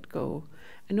 to let go,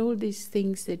 and all these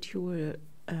things that you were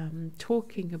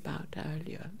talking about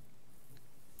earlier.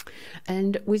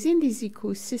 And within these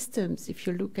ecosystems, if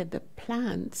you look at the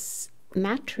plants,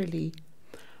 naturally,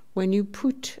 when you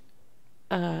put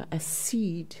a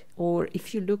seed, or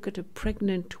if you look at a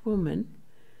pregnant woman,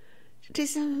 it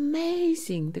is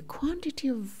amazing the quantity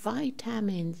of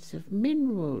vitamins, of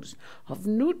minerals, of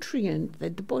nutrients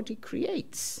that the body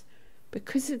creates,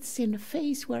 because it's in a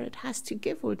phase where it has to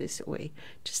give all this away.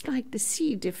 Just like the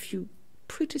seed, if you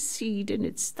put a seed and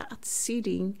it starts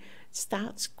seeding, it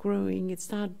starts growing, it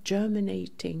starts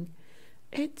germinating,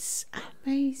 it's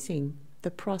amazing,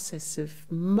 the process of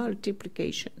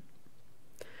multiplication.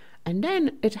 And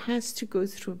then it has to go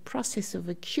through a process of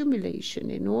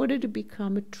accumulation in order to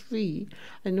become a tree,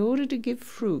 in order to give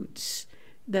fruits,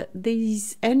 that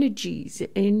these energies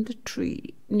in the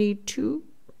tree need to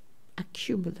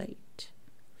accumulate.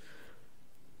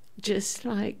 Just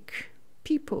like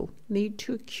people need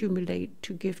to accumulate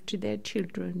to give to their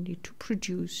children, need to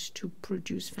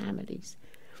produce families.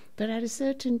 But at a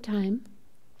certain time,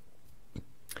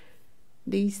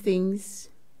 these things,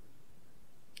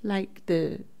 like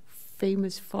the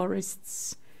famous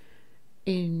forests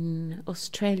in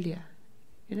Australia,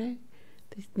 they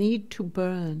need to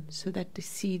burn so that the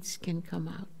seeds can come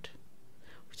out,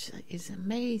 which is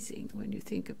amazing when you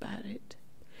think about it.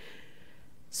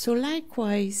 So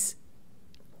likewise,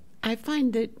 I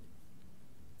find that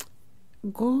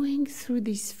going through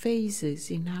these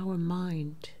phases in our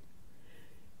mind,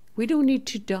 we don't need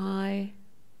to die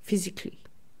physically.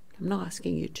 I'm not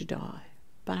asking you to die,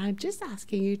 but I'm just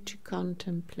asking you to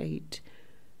contemplate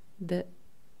the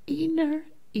inner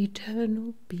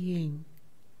eternal being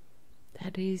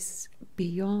that is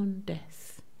beyond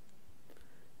death.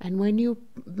 And when you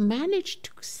manage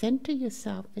to center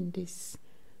yourself in this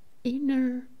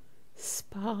inner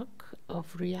spark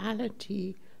of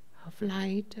reality, of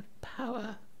light, of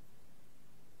power,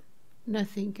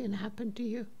 nothing can happen to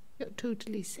you. You're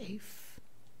totally safe.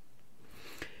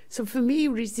 So for me,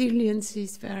 resilience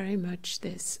is very much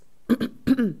this.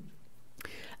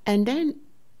 And then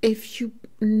if you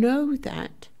know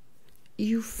that,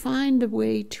 you find a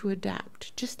way to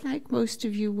adapt, just like most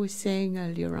of you were saying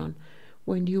earlier on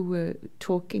when you were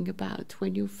talking about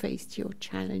when you faced your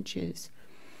challenges.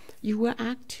 You were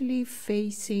actually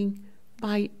facing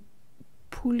by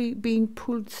being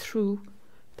pulled through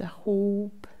the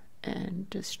hope and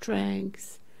the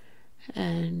strength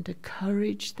and the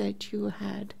courage that you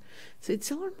had. So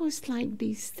it's almost like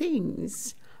these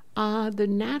things are the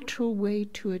natural way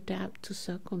to adapt to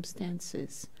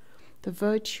circumstances. The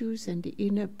virtues and the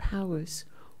inner powers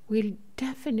will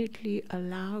definitely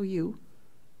allow you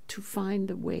to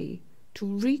find a way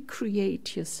to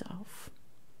recreate yourself.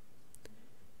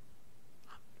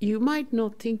 You might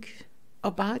not think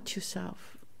about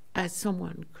yourself as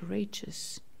someone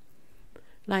courageous.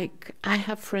 Like, I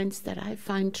have friends that I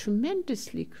find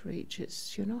tremendously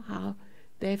courageous. You know how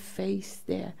they face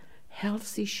their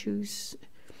health issues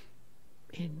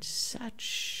in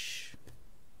such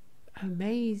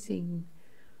amazing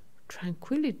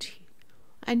tranquility.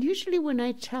 And usually when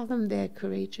I tell them they're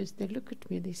courageous, they look at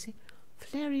me and they say,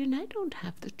 Valériane, I don't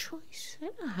have the choice. I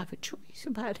don't have a choice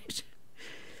about it.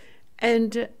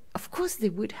 And of course they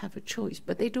would have a choice,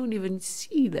 but they don't even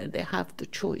see that they have the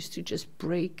choice to just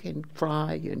break and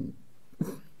cry and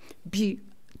be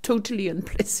totally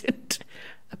unpleasant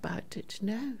about it.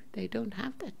 No, they don't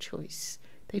have that choice.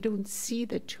 They don't see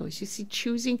that choice. You see,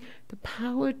 choosing the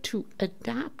power to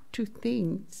adapt to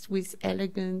things with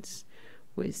elegance,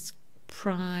 with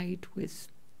pride, with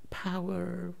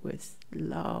power, with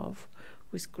love,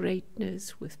 with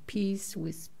greatness, with peace,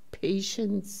 with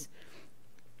patience.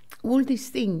 All these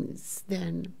things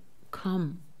then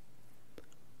come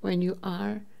when you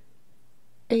are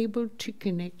able to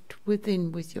connect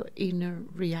within with your inner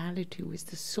reality, with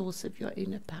the source of your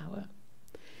inner power.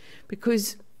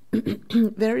 Because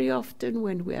very often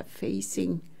when we are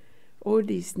facing all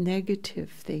these negative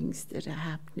things that are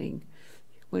happening,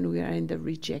 when we are in the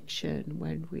rejection,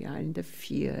 when we are in the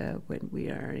fear, when we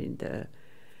are in the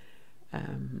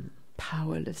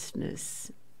powerlessness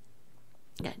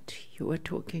that you were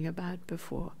talking about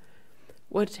before,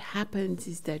 what happens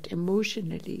is that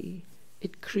emotionally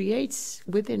it creates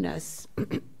within us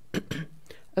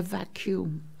a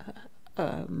vacuum,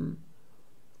 a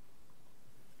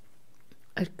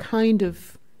kind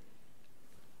of,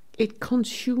 it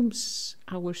consumes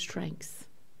our strength.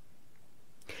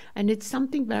 And it's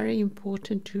something very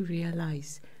important to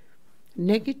realize.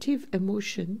 Negative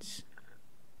emotions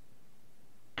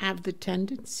have the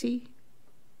tendency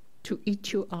to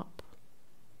eat you up.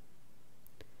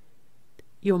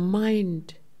 Your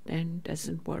mind then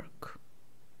doesn't work.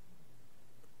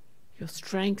 Your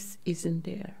strength isn't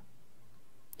there.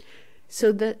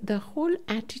 So the whole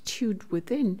attitude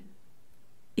within,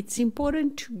 it's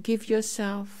important to give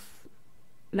yourself,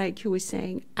 like you were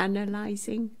saying,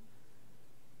 analyzing.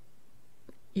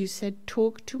 You said,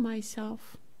 talk to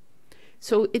myself.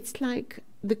 So it's like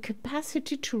the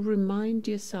capacity to remind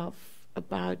yourself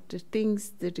about the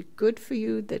things that are good for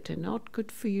you, that are not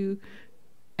good for you,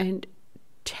 and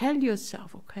tell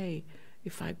yourself, okay,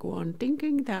 if I go on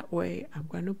thinking that way, I'm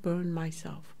going to burn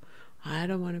myself. I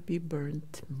don't want to be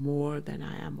burnt more than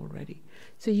I am already.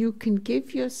 So you can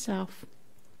give yourself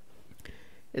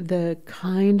the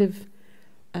kind of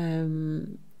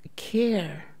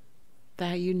care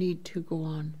that you need to go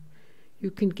on.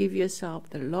 You can give yourself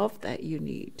the love that you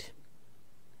need,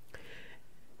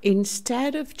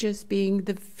 instead of just being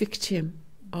the victim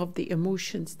of the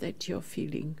emotions that you're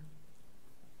feeling.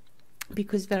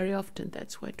 Because very often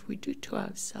that's what we do to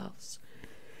ourselves.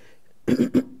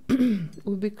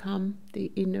 We become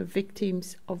the inner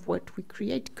victims of what we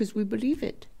create because we believe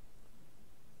it.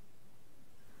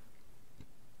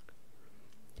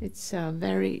 It's a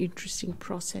very interesting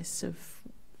process of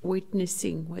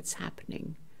witnessing what's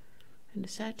happening in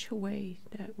such a way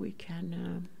that we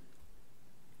can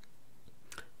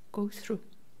go through.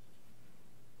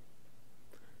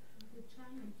 The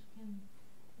challenge can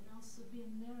also be a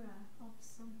mirror of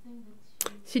something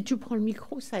that you... Si tu prends le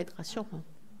micro, ça aidera sûrement.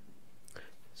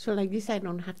 So like this, I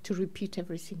don't have to repeat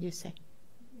everything you say.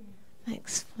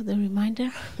 Thanks for the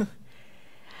reminder.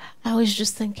 I was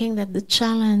just thinking that the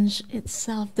challenge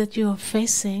itself that you are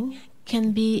facing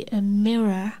can be a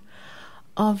mirror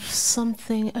of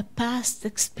something, a past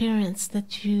experience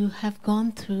that you have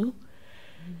gone through,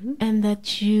 and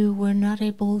that you were not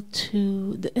able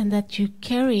to, and that you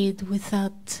carried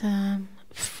without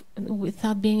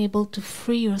being able to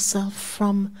free yourself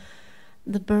from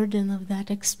the burden of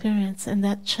that experience. And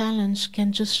that challenge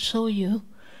can just show you,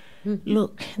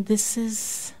 look, this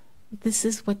is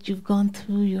what you've gone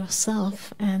through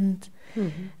yourself, and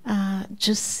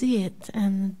just see it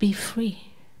and be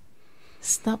free.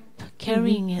 Stop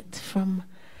carrying it from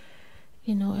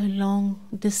a long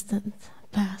distant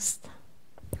past.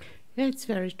 Yeah, it's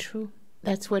very true.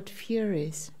 That's what fear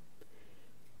is.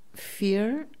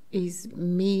 Fear is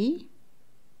me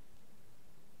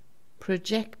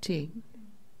projecting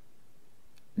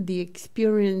the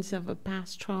experience of a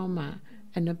past trauma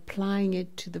and applying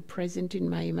it to the present in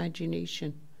my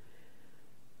imagination.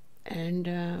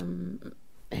 And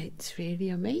it's really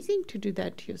amazing to do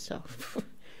that to yourself,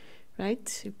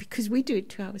 right? Because we do it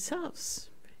to ourselves.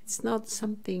 It's not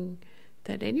something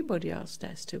that anybody else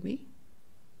does to me.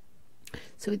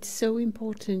 So it's so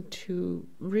important to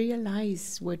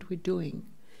realize what we're doing.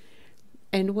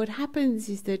 And what happens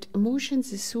is that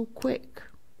emotions are so quick.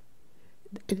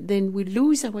 Then we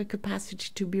lose our capacity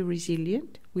to be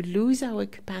resilient. We lose our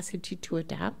capacity to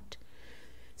adapt.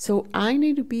 So I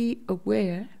need to be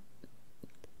aware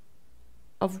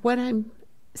of what I'm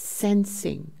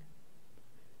sensing.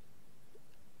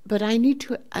 But I need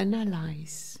to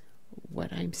analyze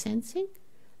what I'm sensing,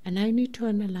 and I need to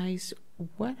analyze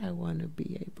what I want to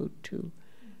be able to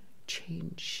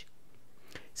change.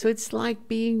 So it's like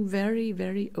being very,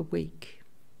 very awake.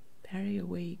 Very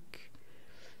awake.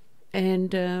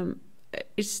 And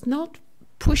it's not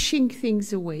pushing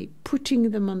things away,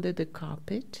 putting them under the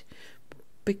carpet,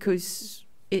 because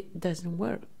it doesn't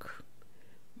work.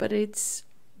 But it's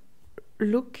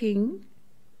looking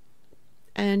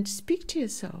and speak to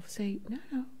yourself. Say,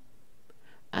 no.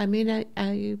 I mean,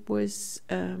 I was...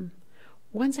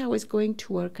 once I was going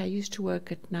to work, I used to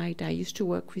work at night. I used to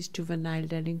work with juvenile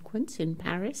delinquents in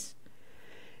Paris.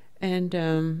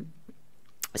 And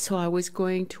so I was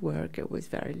going to work. It was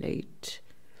very late.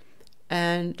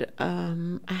 And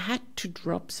I had to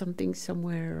drop something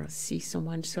somewhere or see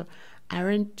someone. So I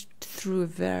went through a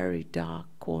very dark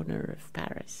corner of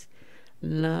Paris.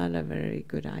 Not a very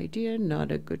good idea,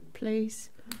 not a good place.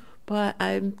 But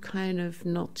I'm kind of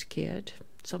not scared.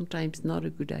 Sometimes not a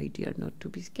good idea not to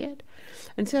be scared.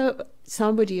 And so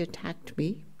somebody attacked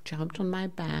me, jumped on my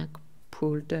back,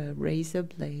 pulled a razor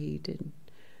blade and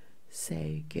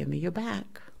say, give me your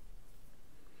bag.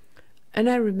 And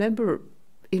I remember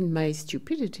in my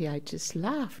stupidity, I just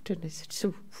laughed and I said,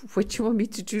 so what do you want me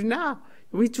to do now?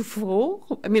 You want me to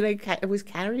fall? I mean, I was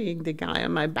carrying the guy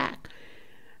on my back.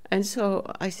 And so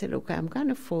I said, okay, I'm going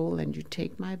to fall and you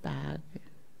take my bag.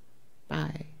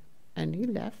 Bye. And he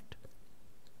left.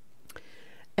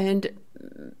 And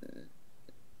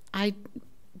I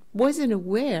wasn't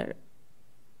aware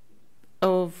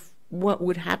of what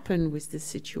would happen with the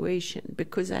situation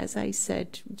because, as I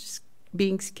said, just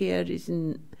being scared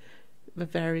isn't a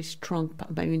very strong,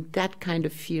 I mean, that kind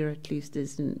of fear at least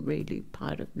isn't really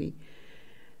part of me.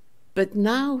 But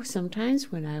now,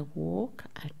 sometimes when I walk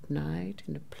at night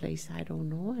in a place I don't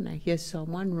know and I hear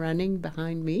someone running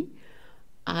behind me,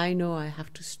 I know I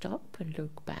have to stop and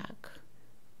look back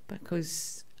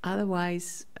because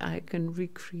otherwise I can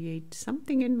recreate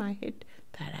something in my head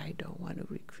that I don't want to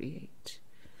recreate.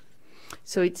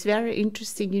 So it's very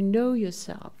interesting. You know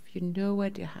yourself. You know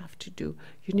what you have to do.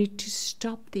 You need to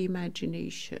stop the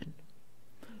imagination.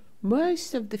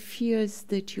 Most of the fears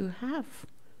that you have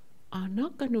are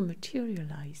not going to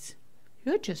materialize.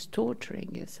 You're just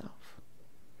torturing yourself.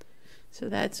 So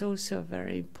that's also a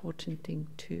very important thing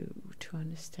to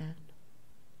understand.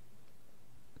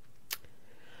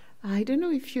 I don't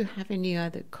know if you have any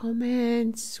other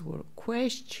comments or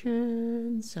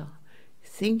questions or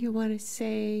thing you want to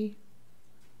say.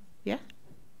 Yeah?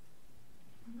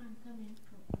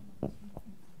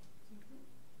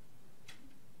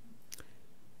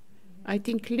 I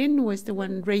think Lynn was the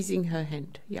one raising her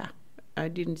hand. Yeah, I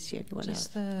didn't see anyone else.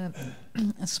 Just a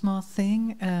small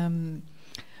thing.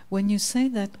 When you say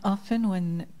that often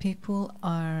when people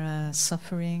are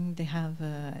suffering, they have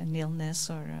an illness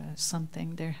or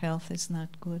something, their health is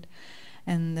not good,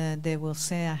 and they will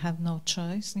say, I have no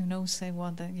choice, say,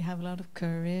 well, you have a lot of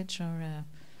courage, or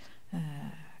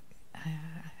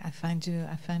I find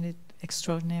it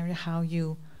extraordinary how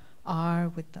you are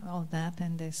with all that,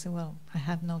 and they say, well, I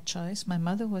have no choice. My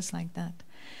mother was like that.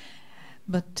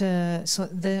 But so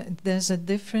there's a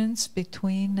difference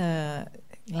between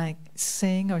like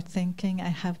saying or thinking I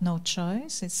have no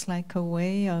choice. It's like a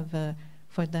way of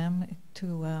for them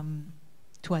to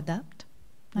adapt,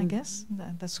 I guess.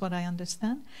 That's what I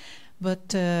understand.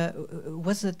 But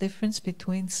what's the difference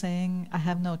between saying I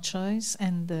have no choice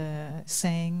and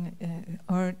saying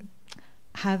or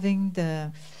having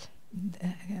the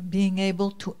being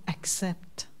able to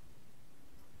accept?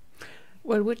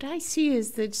 Well, what I see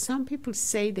is that some people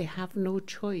say they have no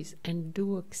choice and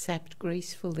do accept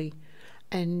gracefully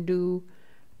and do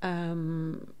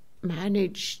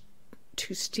manage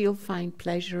to still find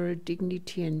pleasure,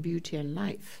 dignity, and beauty in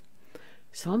life.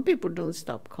 some people don't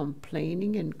stop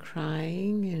complaining and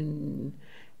crying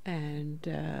and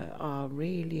are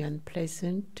really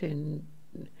unpleasant. And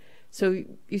so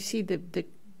you see,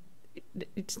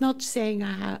 it's not saying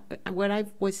what I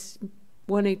was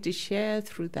wanting to share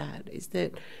through that is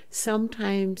that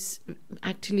sometimes,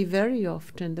 actually very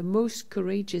often, the most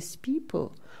courageous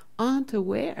people aren't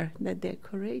aware that they're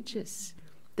courageous.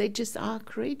 They just are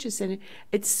courageous, and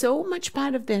it's so much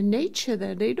part of their nature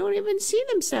that they don't even see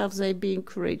themselves as being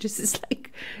courageous. It's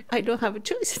like, I don't have a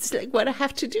choice. It's like what I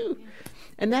have to do.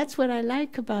 And that's what I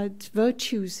like about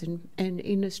virtues and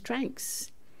inner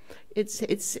strengths.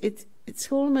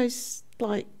 It's almost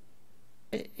like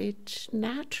it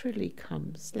naturally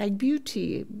comes, like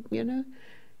beauty, you know.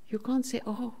 You can't say,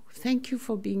 oh, thank you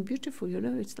for being beautiful, you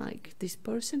know. It's like, this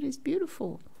person is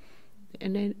beautiful.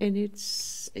 And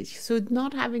it's so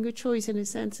not having a choice, in a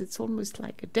sense, it's almost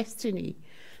like a destiny.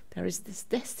 There is this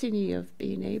destiny of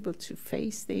being able to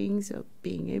face things, of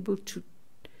being able to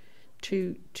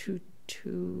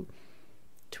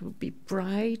be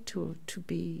bright, or to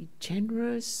be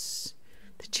generous.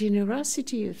 The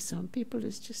generosity of some people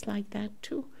is just like that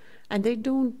too. And they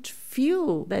don't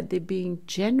feel that they're being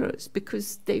generous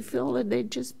because they feel that they're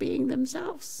just being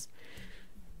themselves.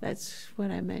 That's what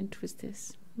I meant with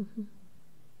this. Mm-hmm.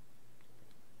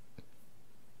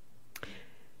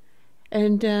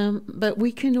 And but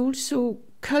we can also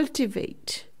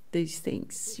cultivate these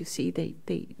things. You see,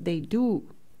 they do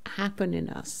happen in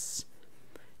us.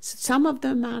 So some of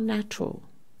them are natural.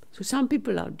 So some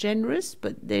people are generous,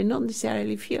 but they're not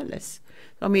necessarily fearless.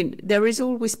 I mean, there is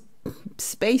always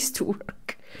space to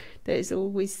work. There is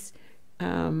always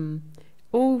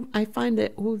I find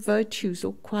that all virtues,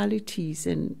 all qualities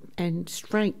and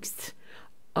strengths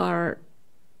are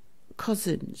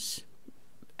cousins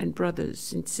and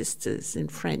brothers and sisters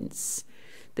and friends.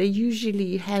 They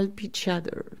usually help each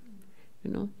other, you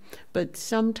know. But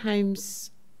sometimes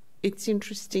it's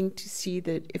interesting to see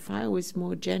that if I was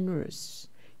more generous,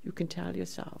 you can tell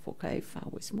yourself, okay, if I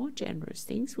was more generous,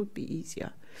 things would be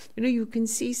easier. You know, you can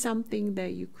see something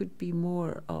that you could be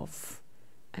more of,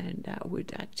 and that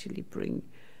would actually bring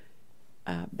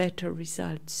better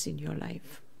results in your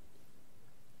life.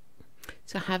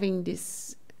 So having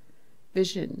this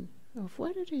vision of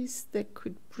what it is that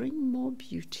could bring more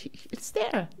beauty, it's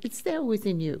there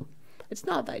within you. It's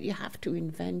not that you have to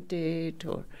invent it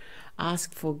or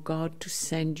ask for God to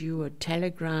send you a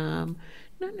telegram.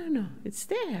 No, it's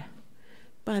there.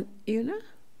 But, you know,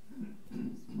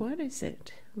 what is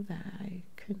it that I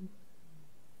can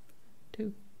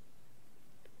do?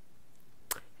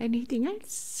 Anything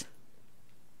else?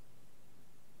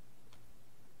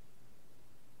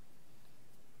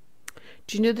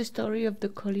 Do you know the story of the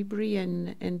colibri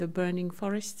and the burning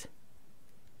forest?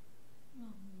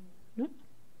 No?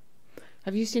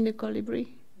 Have you seen a colibri?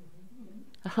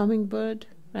 A hummingbird,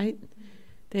 right?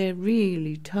 They're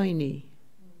really tiny.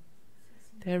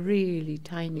 They're really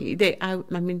tiny. I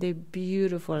mean, they're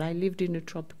beautiful. I lived in a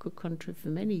tropical country for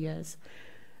many years,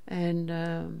 and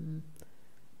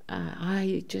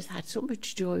I just had so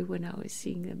much joy when I was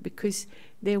seeing them, because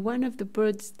they're one of the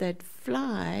birds that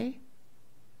fly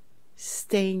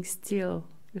staying still,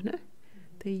 you know.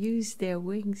 They use their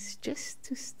wings just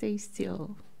to stay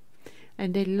still,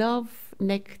 and they love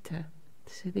nectar,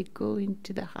 so they go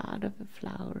into the heart of a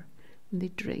flower and they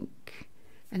drink,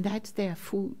 and that's their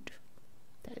food.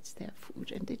 That's their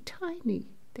food. And they're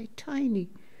tiny.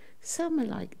 Some are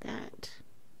like that.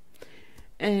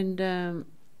 And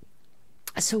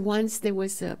so once there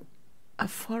was a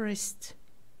forest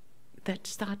that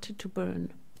started to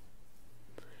burn,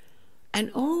 and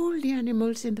all the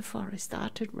animals in the forest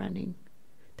started running.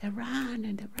 They ran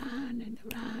and they ran and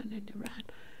they ran and they ran.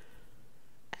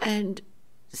 And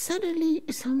suddenly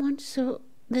someone saw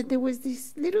that there was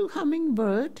this little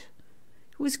hummingbird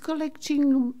who was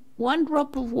collecting one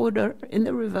drop of water in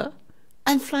the river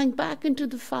and flying back into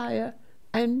the fire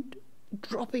and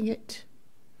dropping it.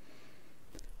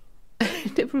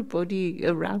 And everybody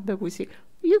around them was saying,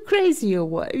 "Are you crazy or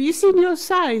what? Have you seen your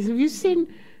size? Have you seen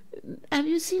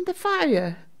the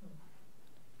fire?"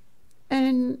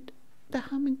 And the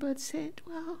hummingbird said,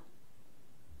 "Well,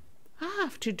 I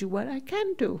have to do what I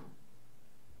can do."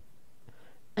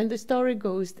 And the story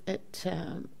goes that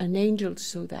an angel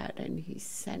saw that, and he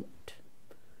sent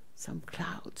some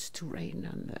clouds to rain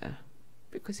on there,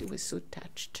 because he was so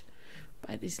touched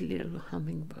by this little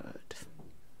hummingbird.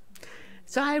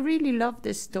 So I really love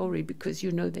this story, because,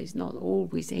 you know, there's not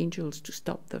always angels to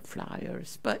stop the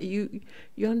flyers, but you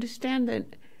understand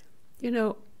that, you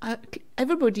know,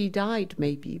 everybody died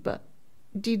maybe, but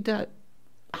did that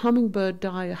hummingbird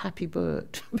die a happy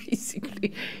bird,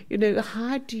 basically. You know,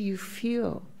 how do you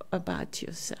feel about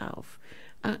yourself?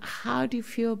 How do you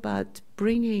feel about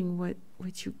bringing what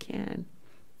you can,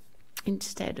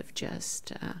 instead of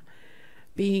just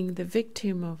being the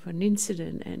victim of an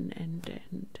incident and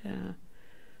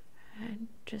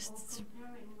just... Or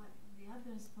comparing what the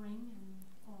others bring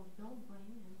or don't bring.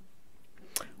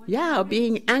 Yeah,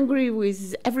 being angry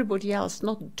with everybody else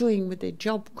not doing what their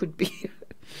job could be.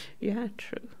 Yeah,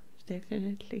 true,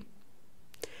 definitely.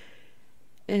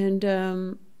 And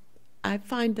I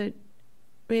find that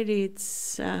really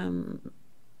it's, there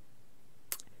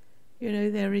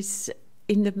is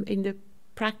in the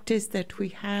practice that we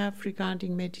have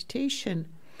regarding meditation,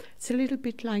 it's a little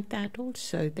bit like that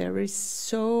also. There is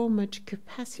so much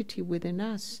capacity within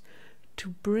us to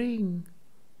bring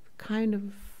kind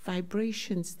of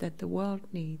vibrations that the world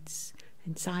needs,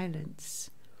 and silence.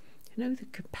 You know, the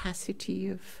capacity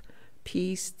of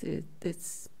peace,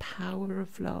 this power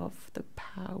of love, the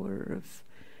power of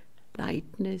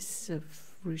lightness,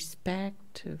 of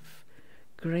respect, of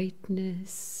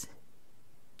greatness.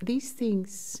 These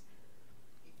things,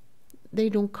 they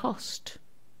don't cost,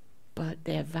 but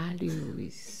their value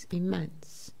is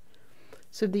immense.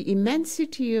 So the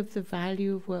immensity of the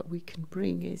value of what we can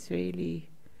bring is really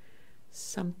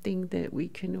something that we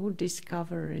can all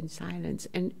discover in silence.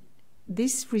 And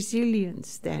this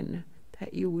resilience then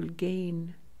that you will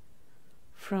gain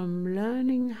from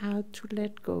learning how to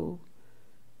let go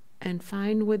and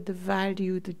find what the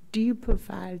value, the deeper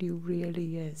value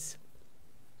really is.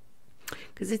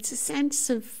 Because it's a sense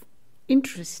of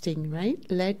interesting, right?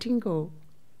 Letting go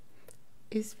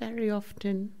is very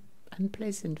often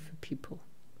unpleasant for people.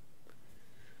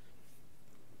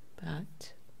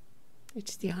 But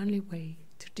it's the only way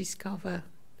to discover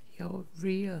your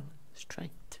real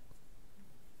strength.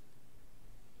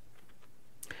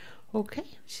 Okay.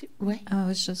 Wait. I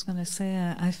was just going to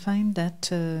say, I find that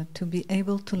to be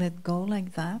able to let go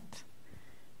like that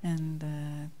and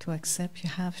to accept, you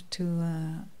have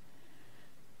to,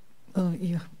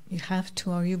 you have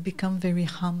to, or you become very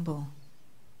humble.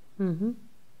 Mm-hmm.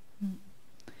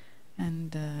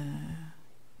 And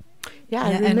yeah,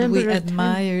 I remember and we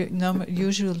admire.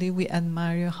 Usually, we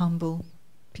admire humble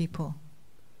people.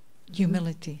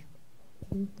 Humility,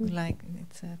 Mm-hmm. we like.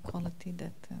 It's a quality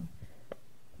that,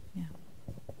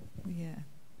 we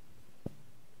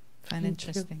find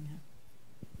interesting.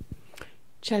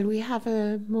 Shall we have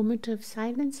a moment of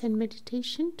silence and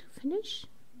meditation to finish?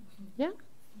 Yeah.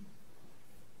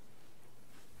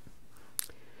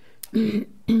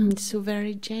 So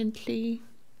very gently,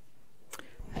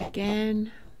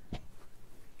 again,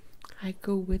 I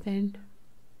go within.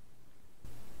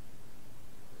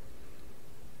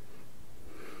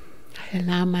 I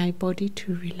allow my body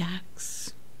to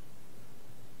relax.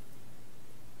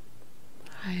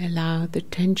 I allow the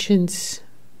tensions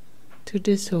to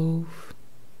dissolve.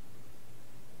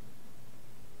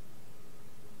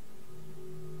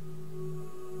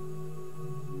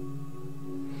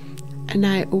 And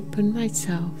I open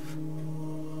myself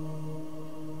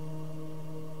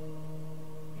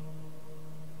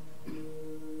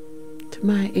to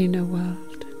my inner world.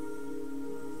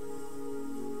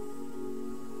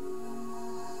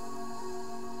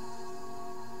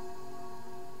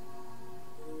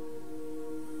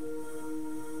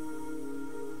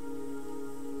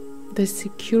 The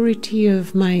security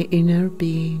of my inner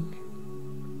being,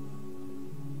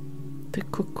 the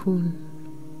cocoon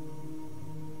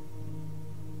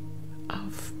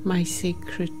of my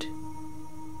sacred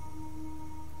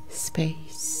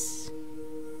space,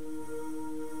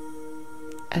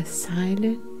 a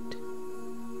silent,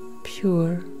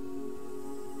 pure,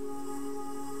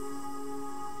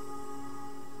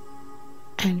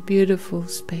 and beautiful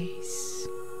space.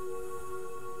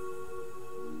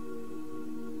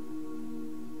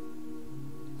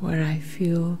 Where I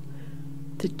feel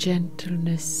the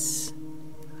gentleness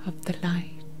of the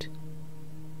light.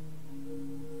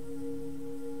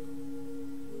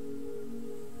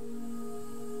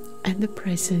 And the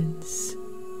presence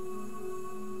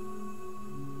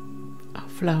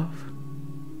of love.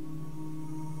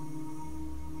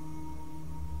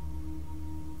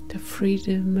 The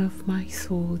freedom of my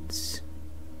thoughts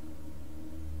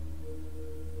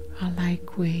are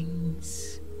like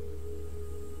wings,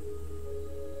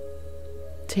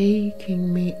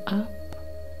 taking me up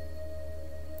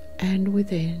and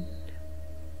within,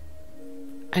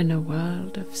 in a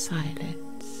world of silence.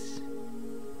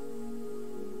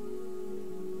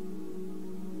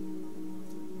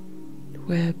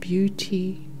 Where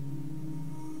beauty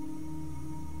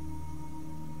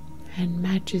and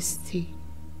majesty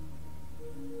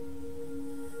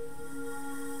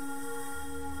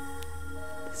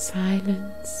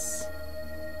silence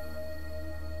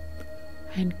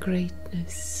and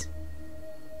greatness.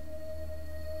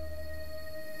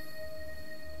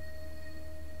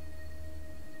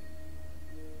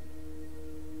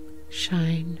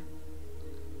 Shine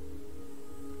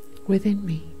within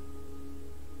me.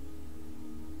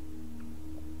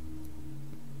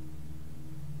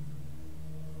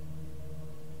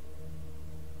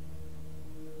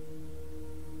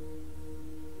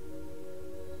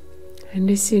 And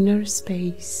this inner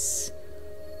space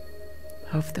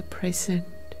of the present,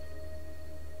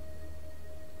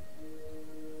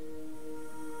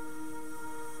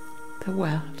 the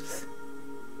wealth,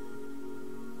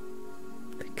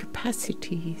 the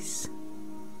capacities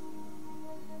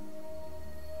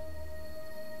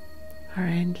are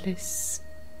endless.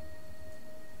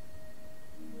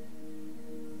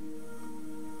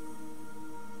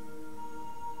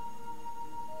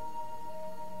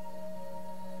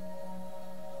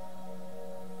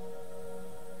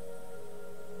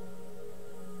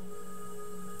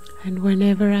 And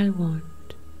whenever I want,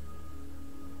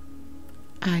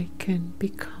 I can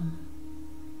become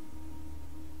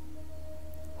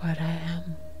what I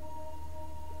am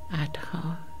at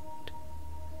heart,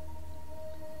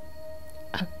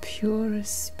 a pure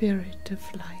spirit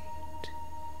of light.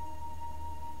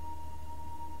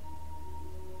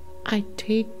 I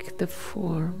take the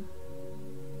form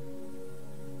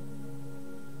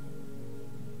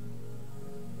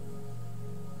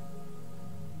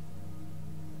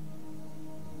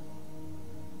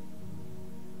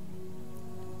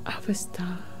of a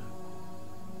star,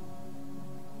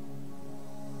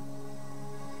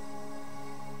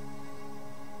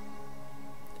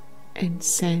 and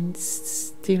sense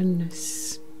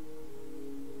stillness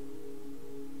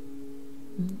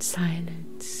and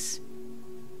silence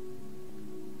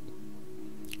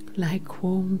like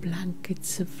warm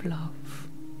blankets of love.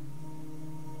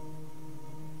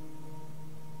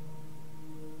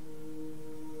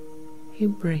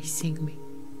 Embracing me.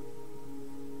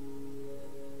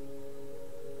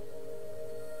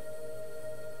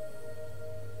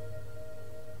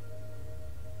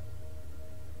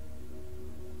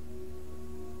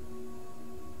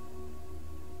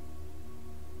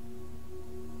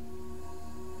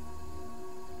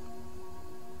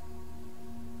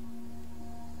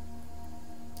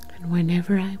 And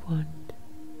whenever I want,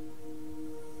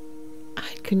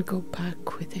 I can go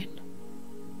back within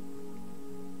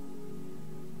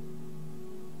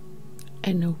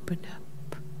and open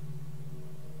up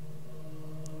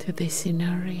to this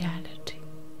inner reality.